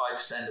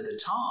 95% of the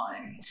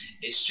time,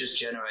 it's just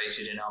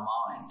generated in our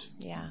mind.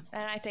 Yeah.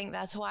 And I think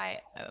that's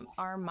why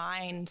our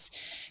minds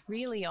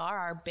really are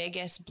our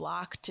biggest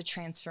block to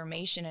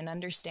transformation, and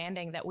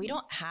understanding that we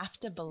don't have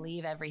to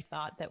believe every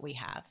thought that we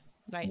have.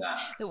 Right. Nah.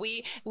 That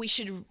we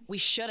shouldn't.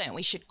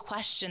 We should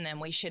question them.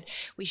 We should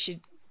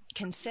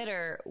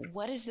consider,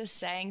 what is this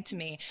saying to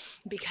me?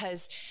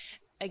 Because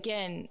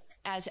again,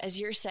 as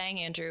you're saying,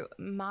 Andrew,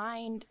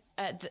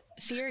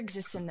 fear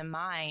exists in the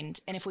mind.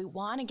 And if we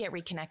want to get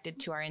reconnected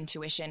to our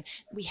intuition,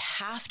 we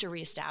have to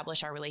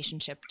reestablish our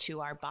relationship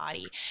to our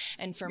body.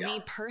 And for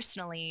me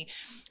personally,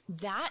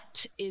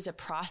 that is a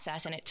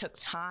process, and it took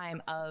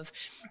time of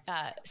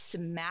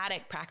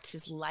somatic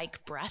practices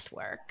like breath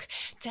work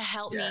to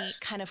help me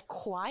kind of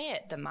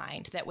quiet the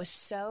mind that was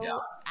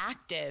so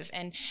active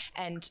and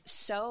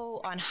so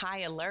on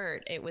high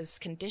alert. It was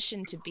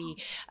conditioned to be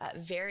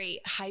very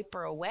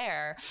hyper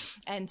aware.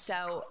 And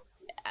so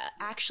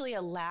actually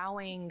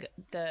allowing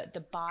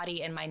the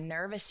body and my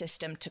nervous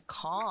system to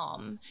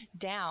calm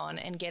down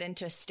and get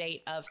into a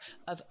state of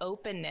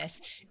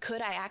openness.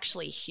 Could I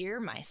actually hear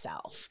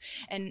myself?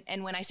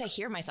 And when I say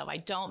hear myself, I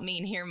don't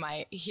mean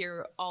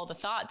hear all the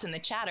thoughts and the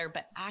chatter,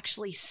 but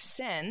actually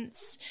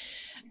sense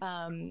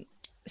a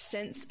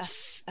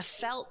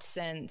felt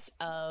sense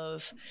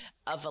of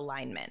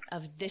alignment,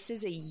 of this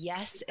is a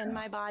yes in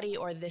my body,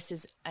 or this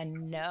is a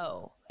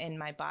no in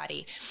my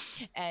body.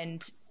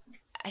 And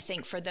I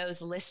think for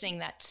those listening,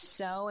 that's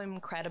so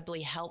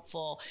incredibly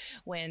helpful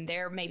when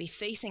they're maybe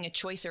facing a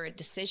choice or a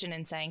decision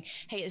and saying,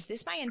 hey, is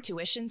this my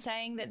intuition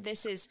saying that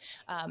this is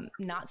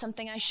not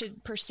something I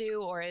should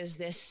pursue? Or is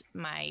this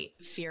my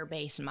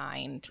fear-based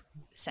mind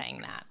saying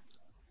that?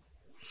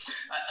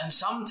 And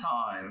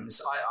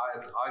sometimes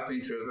I've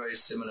been through a very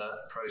similar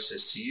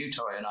process to you,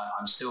 Tori, and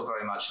I'm still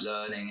very much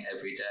learning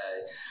every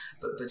day.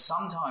 But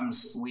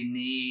sometimes we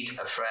need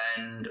a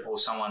friend or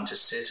someone to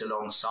sit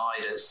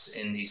alongside us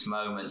in these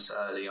moments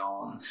early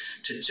on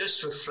to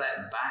just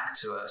reflect back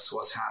to us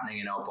what's happening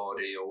in our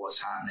body or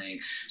what's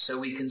happening, so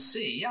we can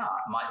see,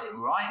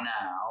 right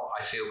now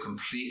I feel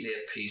completely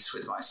at peace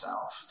with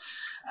myself.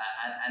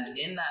 And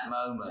in that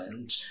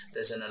moment,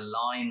 there's an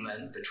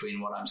alignment between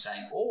what I'm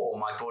saying, or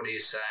my body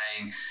is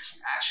saying,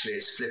 actually,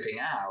 it's flipping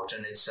out,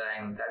 and it's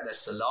saying that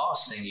that's the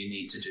last thing you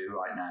need to do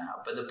right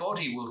now. But the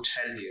body will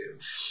tell you.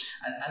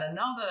 And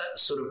another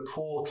sort of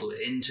portal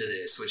into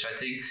this, which I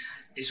think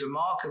is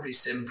remarkably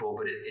simple,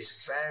 but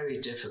it's very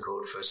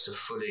difficult for us to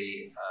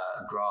fully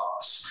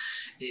grasp.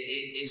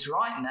 It is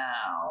right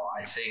now,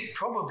 I think,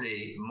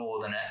 probably more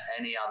than at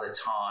any other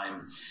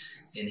time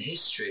in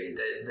history,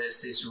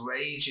 there's this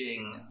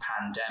raging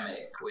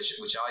pandemic, which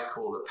I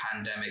call the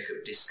pandemic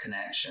of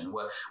disconnection,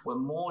 where we're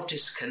more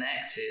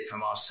disconnected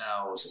from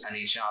ourselves and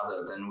each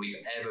other than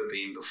we've ever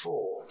been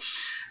before.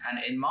 And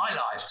in my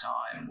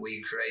lifetime,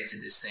 we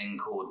created this thing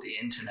called the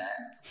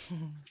internet.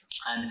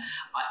 And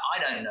I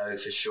don't know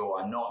for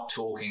sure, I'm not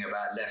talking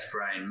about left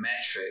brain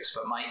metrics,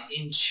 but my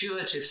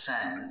intuitive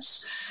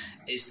sense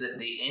is that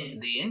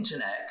the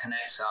internet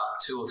connects up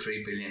 2 or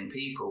 3 billion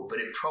people, but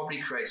it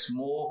probably creates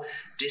more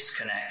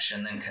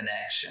disconnection than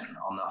connection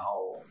on the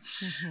whole.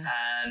 Mm-hmm.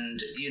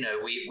 And,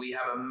 we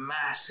have a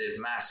massive,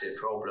 massive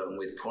problem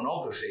with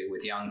pornography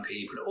with young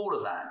people. All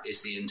of that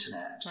is the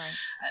internet. Right.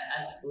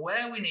 And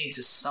where we need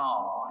to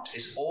start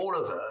is all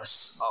of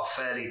us are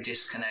fairly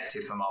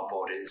disconnected from our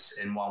bodies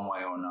in one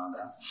way or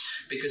another,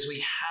 because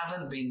we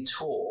haven't been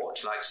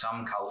taught, like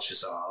some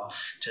cultures are,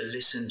 to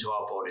listen to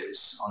our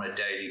bodies on a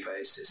daily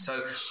basis.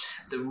 So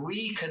the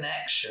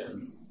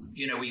reconnection,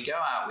 we go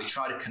out, we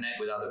try to connect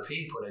with other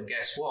people, and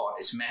guess what?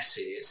 It's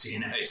messy.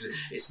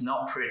 It's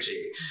not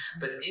pretty.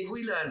 But if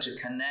we learn to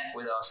connect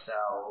with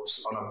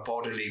ourselves on a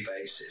bodily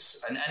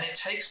basis, and it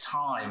takes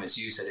time, as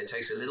you said, it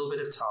takes a little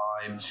bit of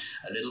time,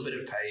 a little bit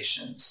of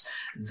patience,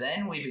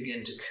 then we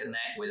begin to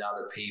connect with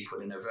other people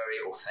in a very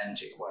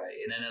authentic way,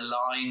 in an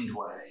aligned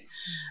way.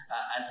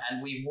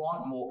 And we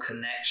want more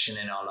connection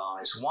in our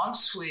lives.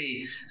 Once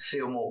we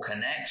feel more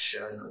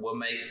connection, we'll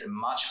make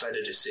much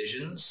better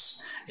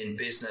decisions in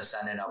business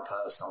and in our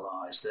personal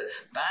lives. The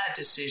bad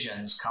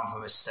decisions come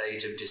from a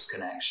state of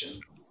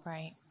disconnection.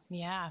 Right.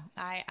 Yeah,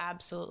 I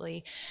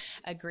absolutely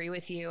agree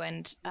with you.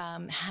 And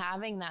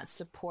having that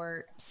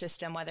support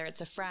system, whether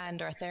it's a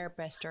friend or a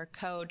therapist or a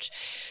coach,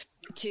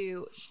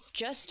 to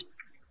just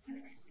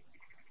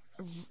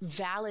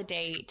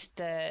validate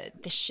the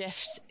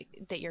shifts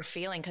that you're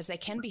feeling, because they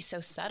can be so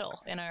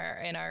subtle in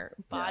our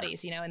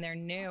bodies, and they're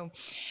new,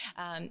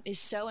 is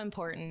so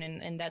important.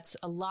 And that's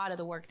a lot of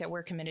the work that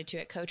we're committed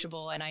to at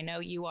Coachable. And I know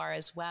you are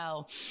as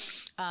well.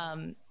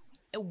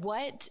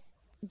 What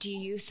do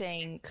you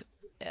think,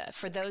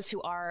 for those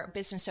who are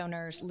business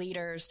owners,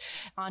 leaders,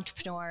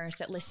 entrepreneurs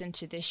that listen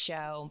to this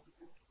show,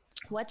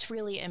 what's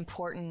really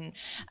important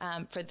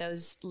for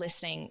those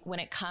listening when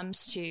it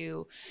comes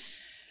to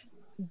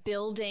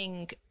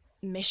building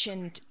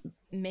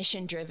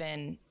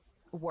mission-driven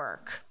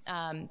work,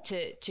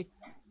 to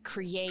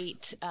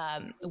create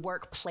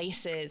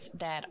workplaces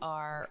that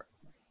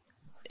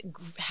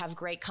have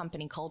great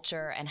company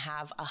culture and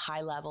have a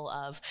high level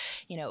of,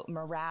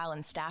 morale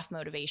and staff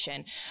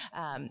motivation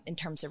in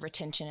terms of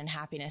retention and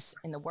happiness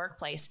in the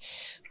workplace?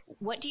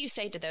 What do you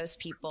say to those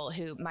people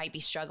who might be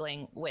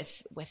struggling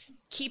with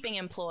keeping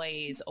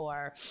employees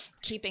or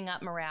keeping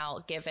up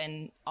morale,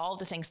 given all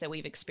the things that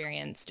we've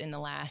experienced in the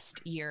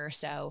last year or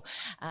so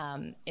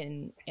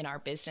in our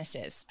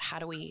businesses? How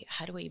do we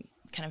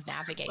kind of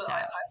navigate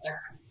that?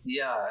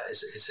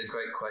 It's a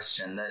great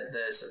question.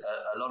 There's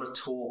a lot of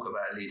talk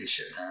about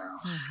leadership now.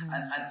 Mm-hmm.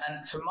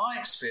 And from my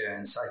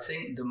experience, I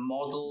think the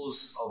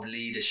models of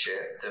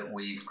leadership that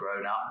we've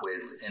grown up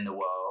with in the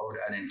world,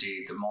 and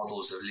indeed the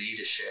models of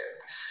leadership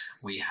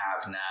we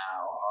have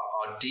now,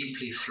 are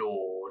deeply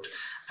flawed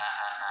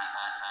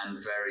and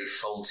very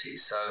faulty.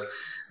 So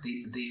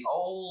the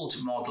old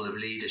model of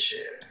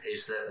leadership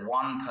is that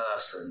one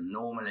person,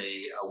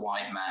 normally a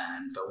white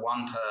man, but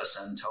one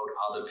person told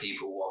other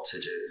people what to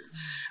do.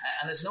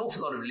 And there's an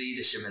awful lot of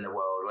leadership in the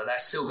world where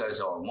that still goes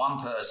on. One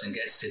person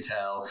gets to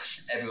tell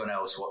everyone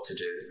else what to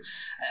do.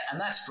 And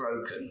that's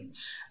broken.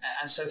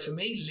 And so for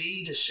me,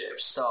 leadership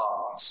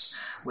starts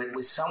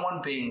with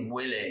someone being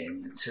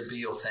willing to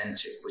be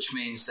authentic, which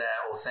means they're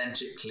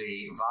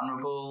authentically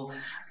vulnerable,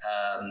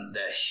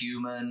 they're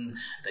human,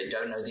 they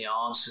don't know the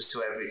answers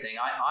to everything.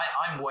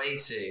 I'm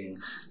waiting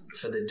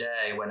for the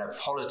day when a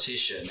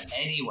politician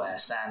anywhere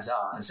stands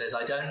up and says,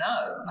 I don't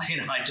know,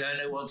 I don't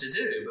know what to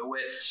do. But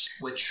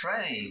we're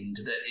trained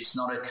that it's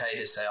not okay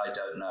to say, I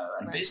don't know.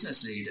 And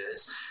business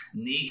leaders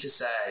need to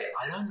say,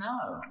 I don't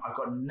know. I've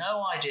got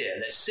no idea.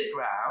 Let's sit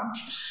round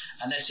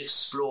and let's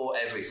explore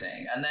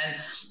everything. And then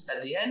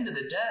at the end of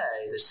the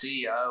day, the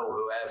CEO or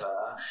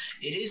whoever,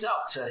 it is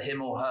up to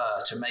him or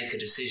her to make a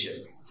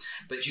decision.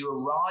 But you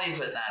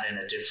arrive at that in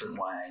a different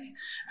way.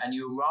 And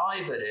you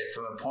arrive at it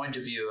from a point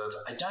of view of,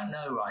 I don't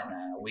know right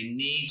now. We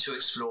need to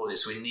explore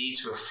this. We need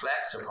to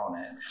reflect upon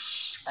it.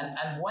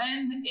 And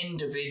when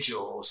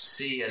individuals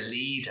see a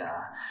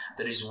leader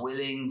that is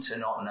willing to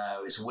not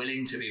know, is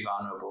willing to be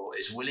vulnerable,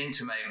 is willing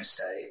to make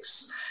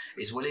mistakes,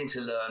 is willing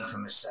to learn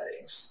from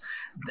mistakes,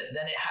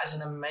 then it has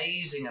an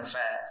amazing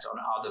effect on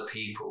other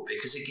people,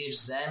 because it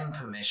gives them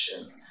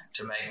permission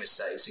to make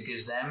mistakes. It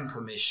gives them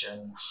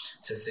permission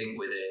to think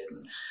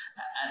within.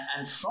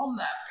 And from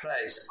that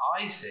place,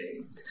 I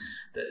think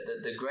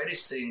that the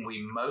greatest thing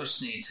we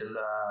most need to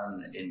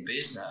learn in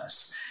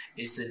business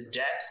is the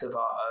depth of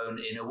our own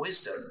inner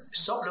wisdom.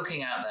 Stop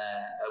looking out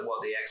there at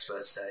what the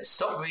experts say.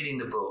 Stop reading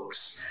the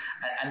books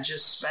and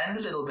just spend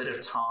a little bit of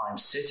time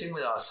sitting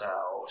with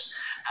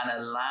ourselves and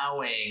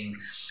allowing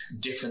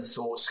different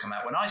thoughts to come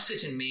out. When I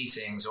sit in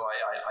meetings, or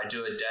I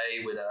do a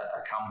day with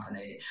a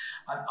company,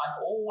 I'm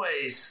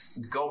always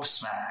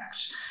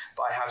gobsmacked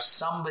by how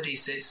somebody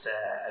sits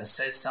there and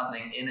says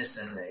something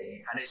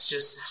innocently, and it's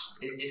just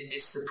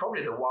it's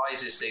probably the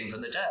wisest thing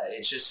from the day.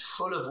 It's just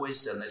full of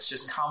wisdom that's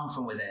just come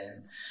from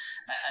within.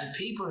 And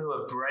people who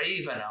are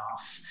brave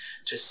enough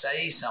to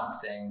say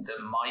something that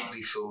might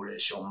be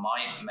foolish or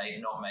might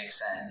not make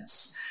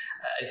sense,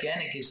 again,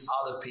 it gives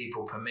other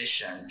people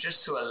permission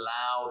just to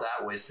allow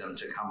that wisdom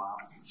to come up.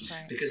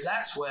 Right. Because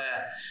that's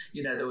where,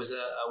 there was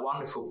a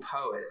wonderful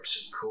poet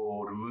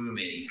called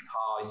Rumi,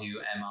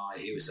 R-U-M-I.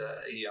 He was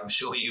I'm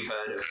sure you've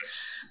heard of him,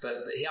 but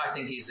I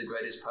think he's the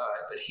greatest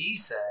poet. But he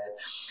said,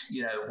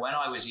 when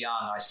I was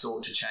young, I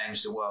sought to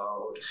change the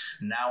world.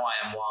 Now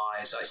I am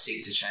wise, I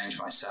seek to change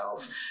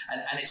myself.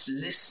 And it's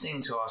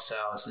listening to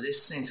ourselves,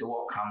 listening to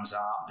what comes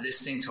up,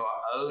 listening to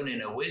our own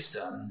inner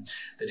wisdom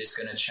that is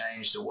going to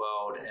change the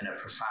world in a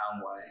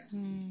profound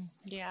way.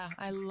 Yeah,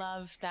 I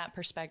love that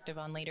perspective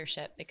on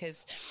leadership,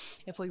 because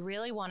if we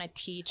really want to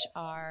teach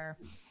our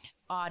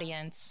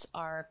audience,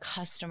 our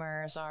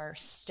customers, our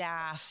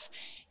staff,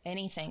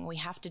 anything, we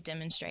have to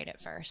demonstrate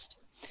it first.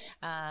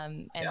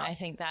 I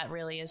think that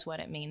really is what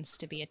it means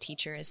to be a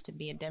teacher, is to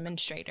be a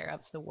demonstrator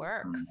of the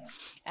work.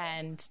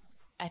 And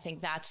I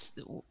think that's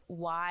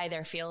why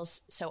there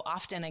feels so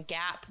often a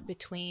gap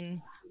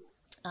between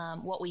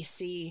what we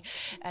see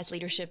as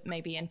leadership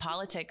maybe in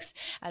politics,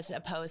 as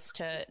opposed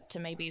to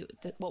maybe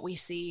what we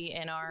see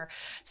in our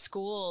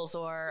schools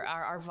or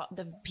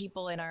the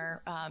people in our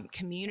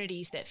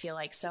communities that feel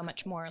like so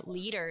much more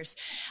leaders,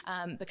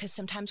 because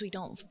sometimes we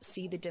don't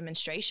see the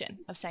demonstration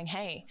of saying,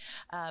 hey,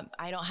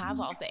 I don't have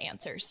all the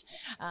answers.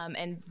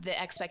 And the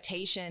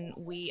expectation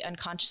we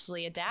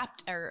unconsciously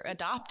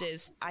adopt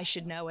is, I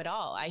should know it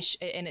all.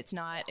 And it's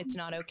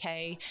not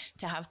okay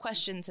to have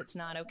questions. It's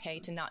not okay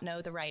to not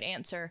know the right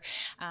answer.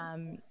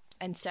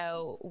 And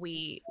so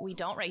we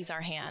don't raise our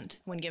hand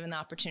when given the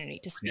opportunity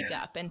to speak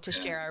up and to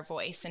share our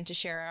voice and to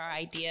share our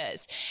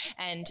ideas.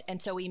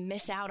 And so we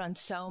miss out on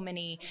so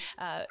many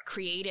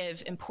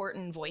creative,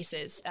 important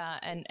voices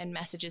and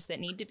messages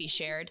that need to be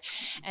shared.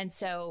 And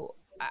so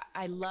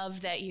I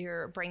love that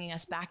you're bringing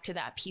us back to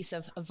that piece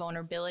of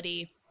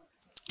vulnerability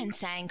and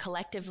saying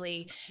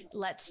collectively,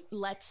 let's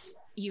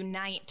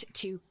unite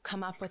to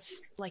come up with,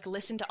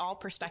 listen to all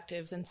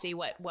perspectives and see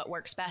what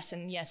works best.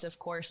 And yes, of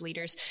course,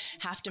 leaders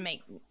have to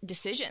make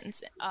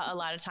decisions a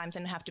lot of times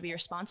and have to be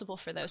responsible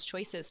for those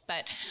choices.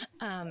 But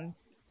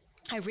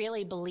I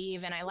really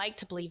believe, and I like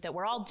to believe, that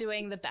we're all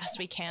doing the best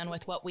we can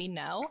with what we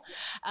know.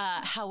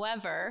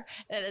 However,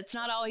 it's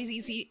not always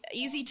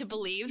easy to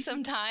believe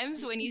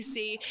sometimes when you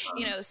see,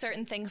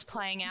 certain things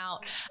playing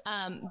out.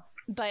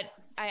 But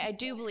I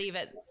do believe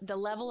at the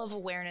level of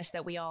awareness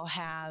that we all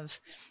have,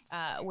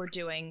 we're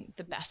doing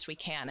the best we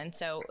can. And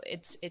so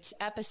it's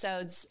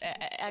episodes,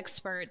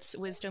 experts,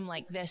 wisdom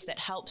like this that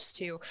helps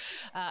to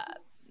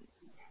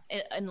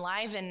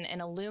enliven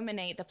and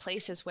illuminate the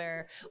places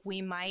where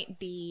we might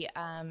be,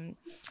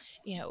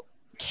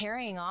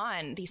 carrying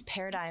on these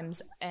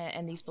paradigms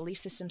and these belief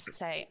systems that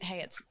say,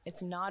 hey,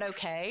 it's not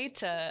okay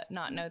to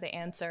not know the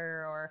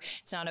answer, or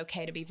it's not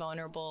okay to be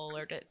vulnerable,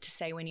 or to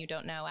say when you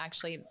don't know.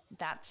 Actually,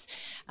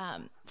 that's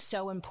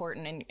so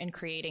important in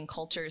creating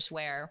cultures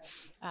where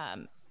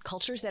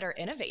cultures that are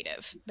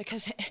innovative,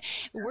 because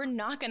we're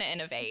not going to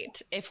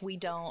innovate if we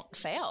don't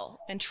fail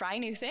and try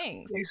new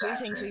things, do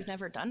things we've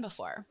never done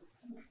before.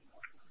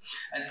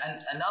 And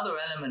another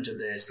element of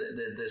this,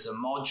 there's a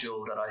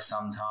module that I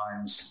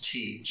sometimes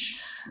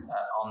teach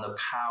on the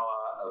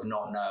power of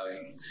not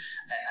knowing.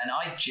 And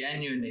I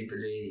genuinely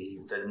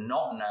believe that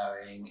not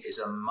knowing is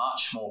a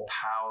much more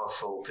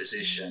powerful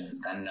position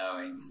than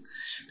knowing.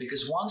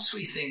 Because once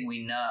we think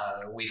we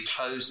know, we've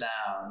closed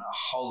down a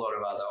whole lot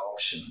of other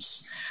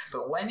options.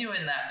 But when you're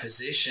in that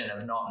position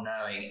of not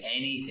knowing,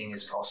 anything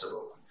is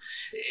possible.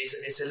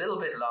 It's a little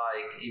bit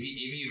like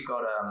if you've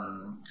got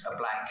a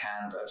blank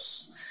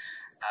canvas.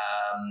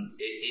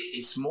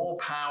 It's more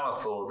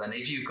powerful than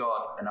if you've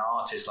got an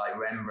artist like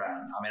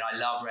Rembrandt. I mean, I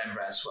love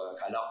Rembrandt's work.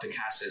 I love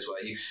Picasso's work.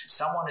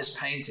 Someone has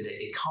painted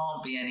it. It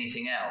can't be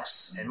anything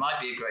else. It might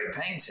be a great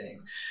painting,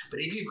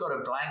 but if you've got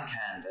a blank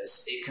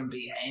canvas, it can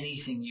be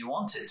anything you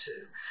want it to.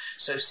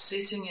 So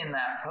sitting in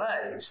that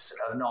place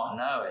of not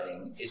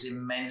knowing is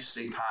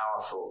immensely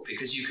powerful,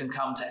 because you can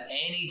come to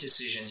any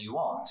decision you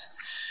want.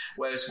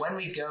 Whereas when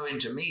we go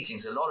into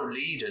meetings, a lot of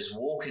leaders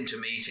walk into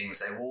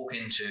meetings, they walk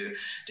into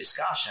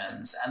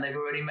discussions, and they've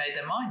already made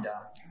their mind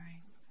up.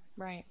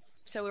 Right.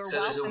 So we're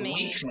welcoming. There's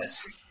a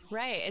weakness.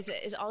 Right.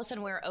 It's all of a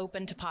sudden we're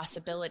open to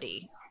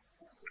possibility.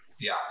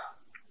 Yeah.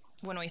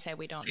 When we say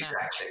we don't know.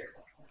 Exactly.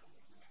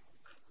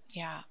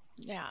 Yeah.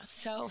 Yeah.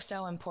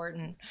 So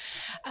important.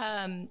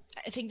 I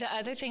think the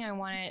other thing I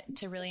wanted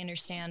to really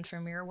understand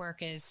from your work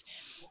is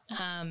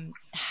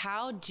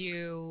how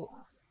do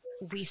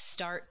we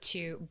start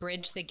to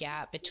bridge the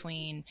gap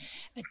between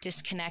a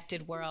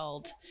disconnected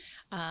world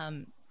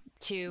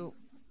to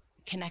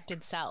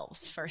connected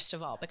selves, first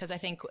of all, because I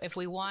think if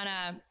we want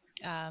to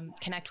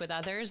connect with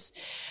others,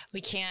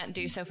 we can't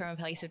do so from a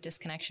place of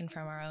disconnection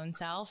from our own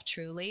self,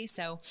 truly.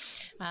 So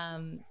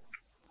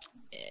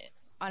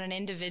on an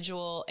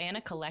individual and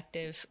a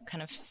collective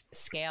kind of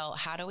scale,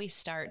 how do we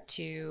start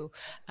to,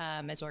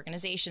 as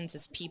organizations,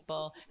 as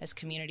people, as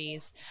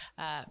communities,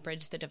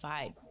 bridge the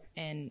divide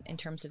in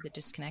terms of the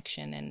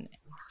disconnection and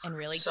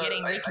really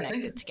getting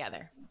reconnected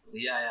together?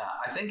 Yeah.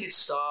 I think it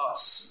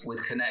starts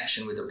with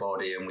connection with the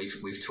body, and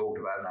we've talked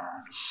about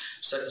that.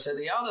 So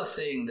the other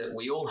thing that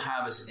we all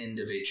have as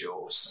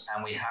individuals,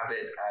 and we have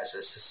it as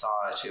a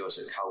society or as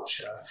a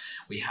culture,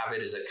 we have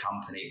it as a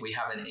company, we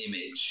have an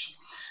image.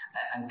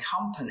 And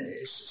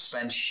companies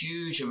spend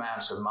huge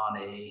amounts of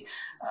money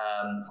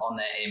on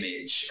their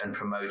image and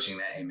promoting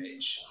their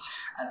image.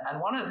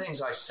 And one of the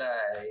things I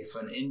say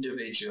for an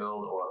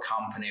individual or a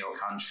company or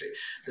country,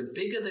 the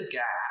bigger the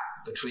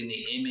gap between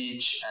the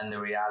image and the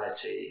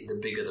reality, the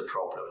bigger the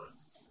problem.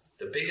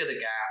 The bigger the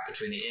gap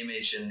between the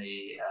image and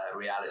the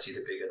reality,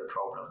 the bigger the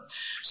problem.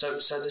 So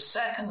the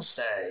second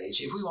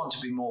stage, if we want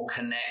to be more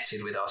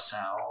connected with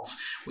ourselves,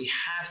 we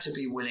have to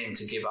be willing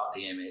to give up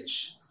the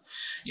image.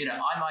 You know,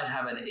 I might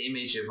have an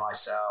image of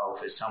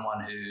myself as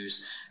someone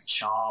who's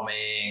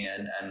charming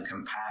and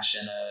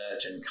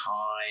compassionate and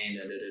kind,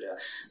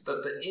 but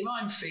if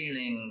I'm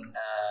feeling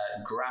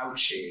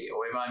grouchy,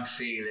 or if I'm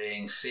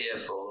feeling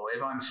fearful, or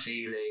if I'm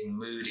feeling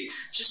moody,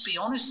 just be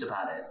honest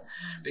about it.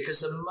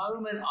 Because the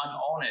moment I'm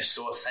honest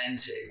or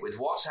authentic with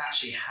what's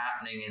actually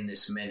happening in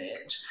this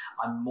minute,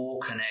 I'm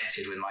more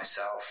connected with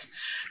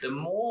myself. The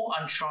more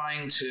I'm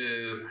trying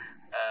to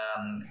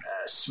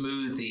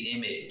smooth the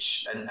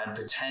image and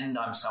pretend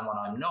I'm someone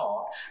I'm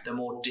not, the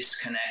more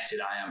disconnected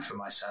I am from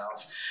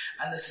myself.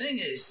 And the thing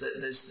is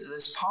that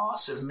there's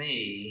parts of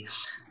me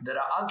that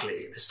are ugly.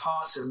 There's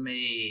parts of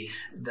me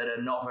that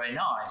are not very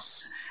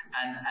nice.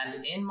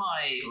 And in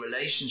my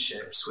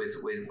relationships with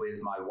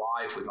my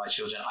wife, with my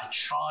children, I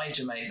try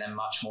to make them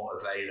much more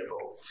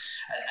available.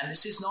 And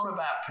this is not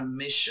about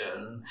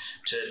permission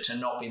to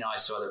not be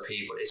nice to other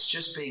people. It's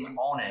just being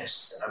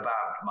honest about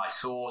my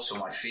thoughts or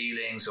my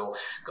feelings, or,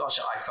 gosh,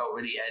 I felt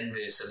really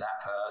envious of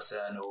that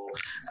person, or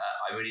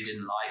I really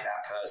didn't like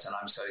that person,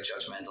 I'm so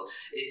judgmental.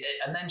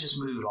 And then just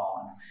move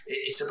on.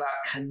 It's about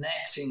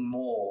connecting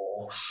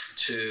more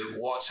to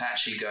what's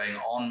actually going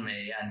on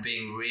me and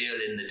being real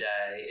in the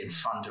day in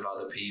front of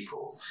other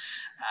people.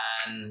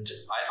 And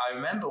I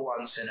remember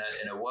once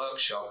in a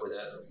workshop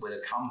with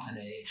a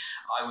company,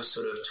 I was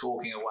sort of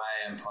talking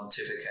away and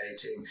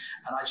pontificating,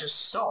 and I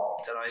just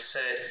stopped and I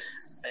said,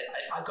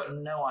 I've got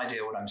no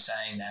idea what I'm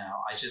saying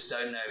now. I just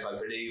don't know if I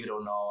believe it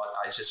or not.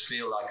 I just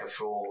feel like a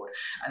fraud.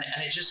 And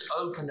it just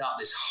opened up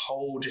this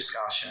whole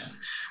discussion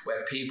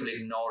where people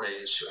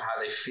acknowledge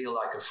how they feel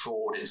like a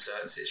fraud in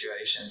certain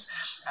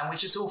situations. And we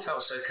just all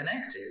felt so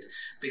connected,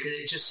 because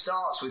it just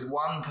starts with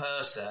one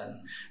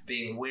person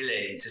being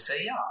willing to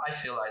say, yeah, I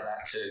feel like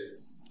that too.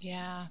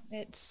 Yeah,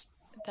 that's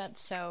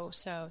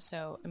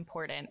so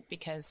important,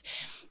 because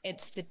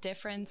it's the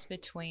difference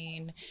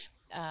between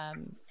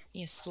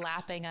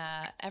slapping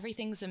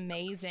everything's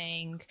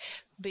amazing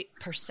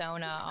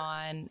persona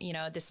on,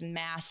 this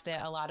mask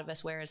that a lot of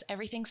us wear is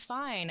everything's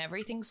fine,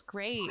 everything's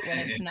great, when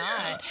it's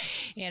not,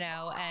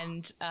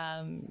 and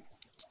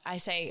I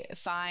say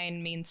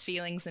fine means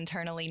feelings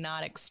internally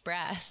not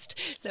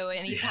expressed. So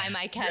anytime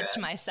I catch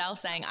myself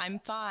saying I'm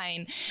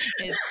fine,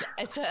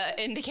 it's an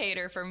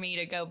indicator for me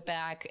to go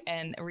back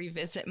and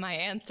revisit my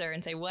answer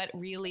and say, what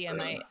really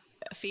am I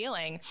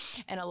feeling?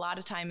 And a lot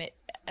of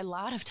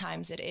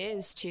times it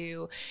is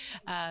to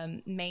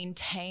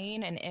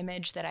maintain an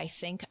image that I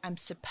think I'm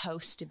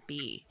supposed to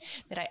be,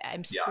 that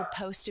I'm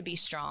supposed to be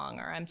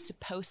strong, or I'm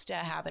supposed to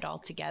have it all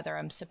together.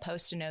 I'm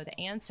supposed to know the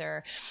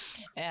answer.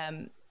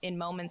 In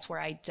moments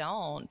where I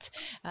don't,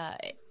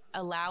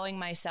 allowing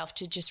myself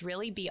to just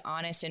really be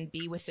honest and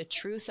be with the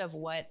truth of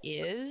what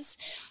is,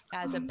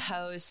 as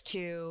opposed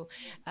to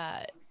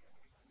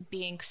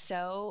being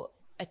so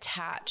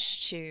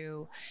attached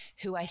to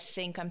who I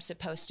think I'm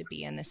supposed to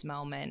be in this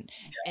moment,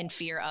 and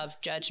fear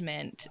of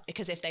judgment.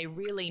 Because if they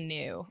really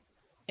knew,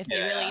 if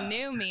they really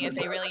knew me, if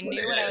they really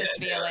knew what I was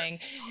feeling,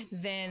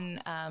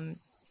 then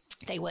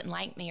they wouldn't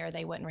like me, or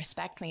they wouldn't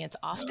respect me. It's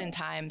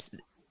oftentimes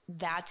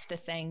that's the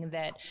thing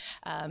that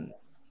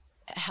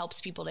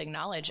helps people to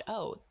acknowledge,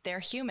 oh, they're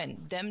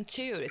human, them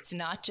too. It's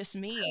not just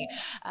me.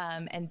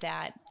 And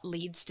that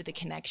leads to the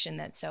connection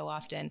that so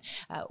often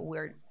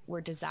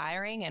we're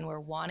desiring and we're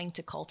wanting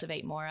to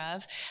cultivate more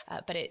of.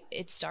 But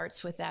it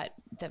starts with that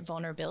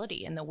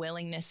vulnerability and the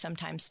willingness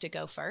sometimes to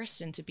go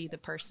first and to be the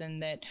person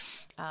that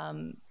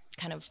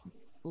kind of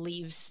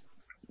leaves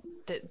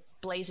that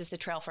blazes the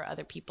trail for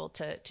other people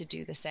to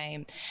do the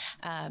same.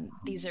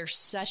 These are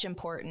such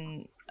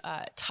important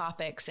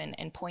topics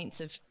and points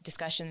of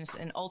discussions,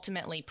 and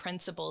ultimately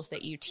principles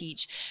that you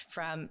teach,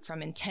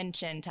 from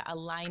intention to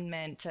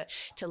alignment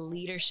to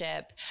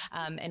leadership,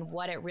 and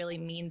what it really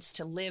means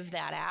to live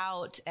that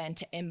out and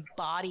to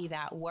embody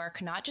that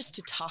work, not just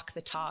to talk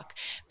the talk,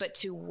 but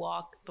to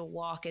walk the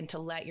walk, and to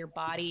let your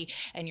body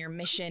and your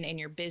mission and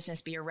your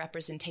business be a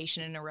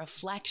representation and a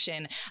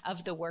reflection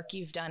of the work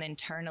you've done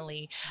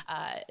internally.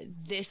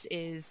 This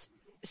is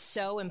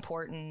so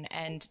important,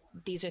 and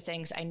these are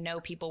things I know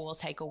people will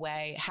take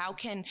away. How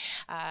can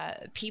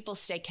people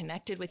stay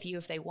connected with you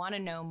if they want to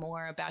know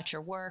more about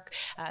your work?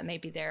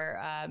 Maybe they're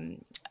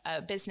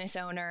a business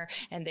owner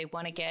and they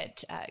want to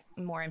get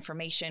more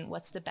information.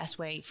 What's the best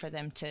way for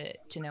them to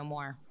know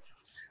more?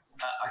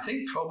 I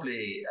think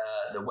probably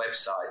the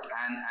website,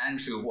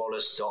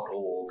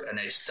 andrewwallas.org, and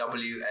it's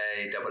WALLAS.org.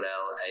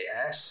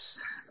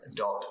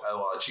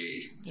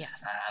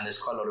 Yes. And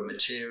there's quite a lot of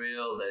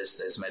material.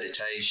 There's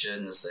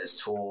meditations,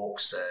 there's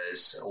talks,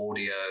 there's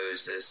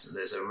audios,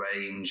 there's a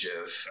range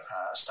of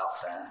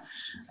stuff there.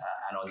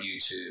 And on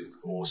YouTube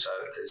also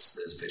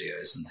there's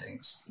videos and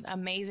things.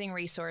 Amazing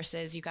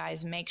resources, you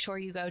guys. Make sure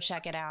you go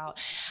check it out.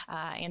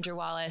 Andrew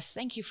Wallas,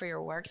 thank you for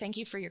your work. Thank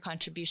you for your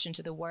contribution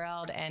to the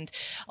world, and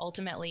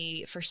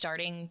ultimately for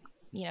starting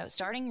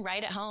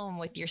right at home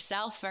with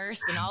yourself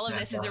first. And all of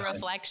this is a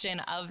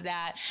reflection of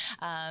that,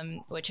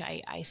 which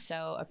I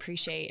so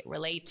appreciate,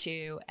 relate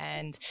to,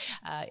 and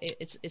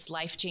it's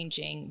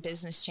life-changing,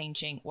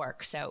 business-changing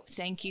work. So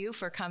thank you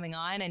for coming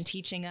on and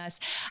teaching us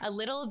a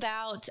little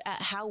about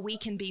how we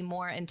can be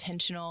more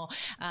intentional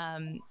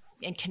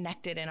and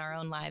connected in our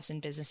own lives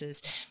and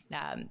businesses.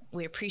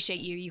 We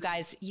appreciate you. You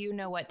guys, you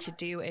know what to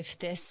do. If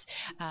this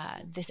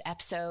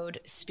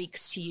episode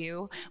speaks to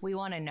you, we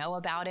want to know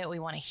about it. We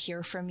want to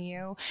hear from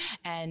you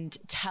and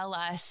tell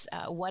us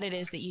what it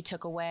is that you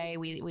took away.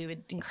 We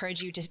would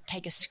encourage you to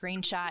take a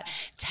screenshot,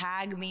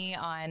 tag me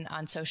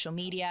on social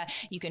media.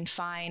 You can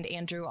find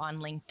Andrew on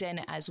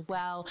LinkedIn as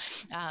well.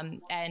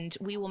 And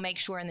we will make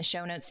sure in the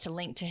show notes to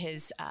link to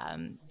his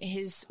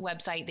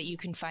website, that you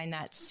can find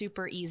that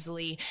super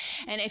easily.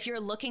 And if you're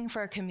looking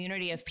for a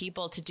community of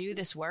people to do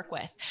this work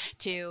with,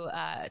 to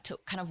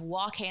kind of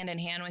walk hand in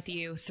hand with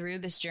you through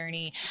this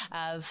journey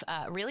of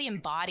really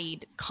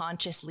embodied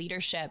conscious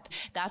leadership,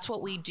 that's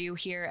what we do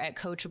here at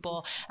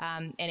Coachable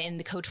and in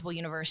the Coachable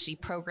University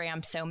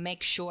program. So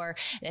make sure,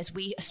 as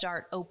we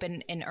start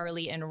open and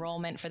early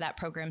enrollment for that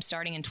program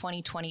starting in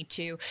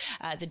 2022,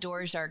 the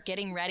doors are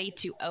getting ready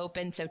to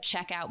open. So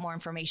check out more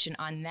information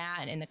on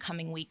that in the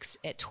coming weeks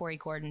at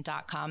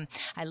torigordon.com.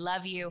 I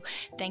love you.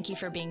 Thank you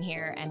for being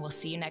here, and we'll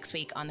see you next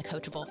week on the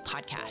Coachable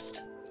podcast.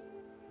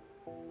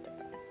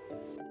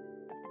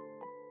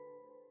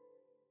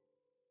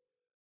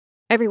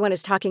 Everyone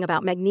is talking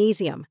about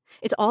magnesium.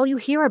 It's all you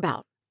hear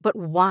about. But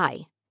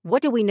why?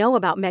 What do we know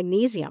about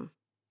magnesium?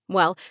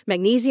 Well,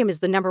 magnesium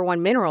is the number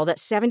one mineral that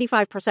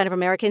 75% of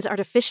Americans are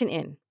deficient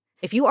in.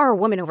 If you are a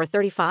woman over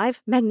 35,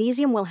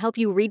 magnesium will help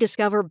you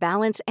rediscover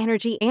balance,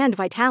 energy, and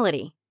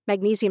vitality.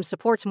 Magnesium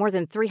supports more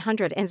than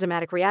 300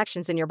 enzymatic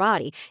reactions in your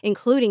body,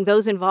 including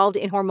those involved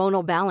in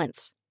hormonal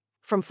balance.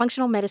 From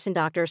functional medicine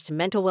doctors to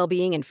mental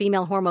well-being and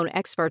female hormone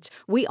experts,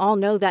 we all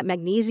know that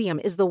magnesium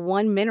is the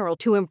one mineral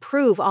to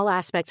improve all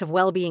aspects of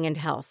well-being and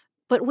health.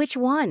 But which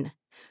one?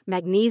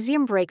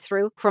 Magnesium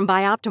Breakthrough from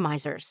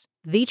Bioptimizers,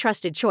 the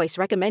trusted choice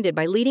recommended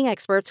by leading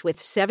experts with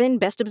 7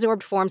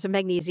 best-absorbed forms of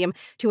magnesium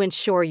to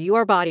ensure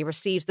your body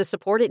receives the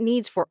support it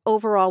needs for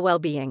overall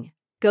well-being.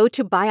 Go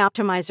to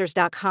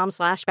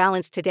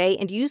bioptimizers.com/balance today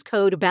and use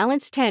code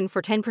BALANCE10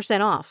 for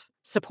 10% off.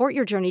 Support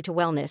your journey to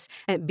wellness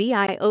at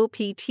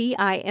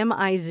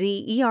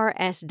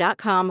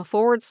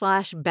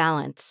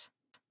bioptimizers.com/balance.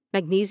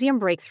 Magnesium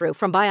Breakthrough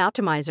from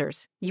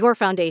Bioptimizers, your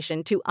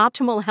foundation to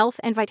optimal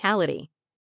health and vitality.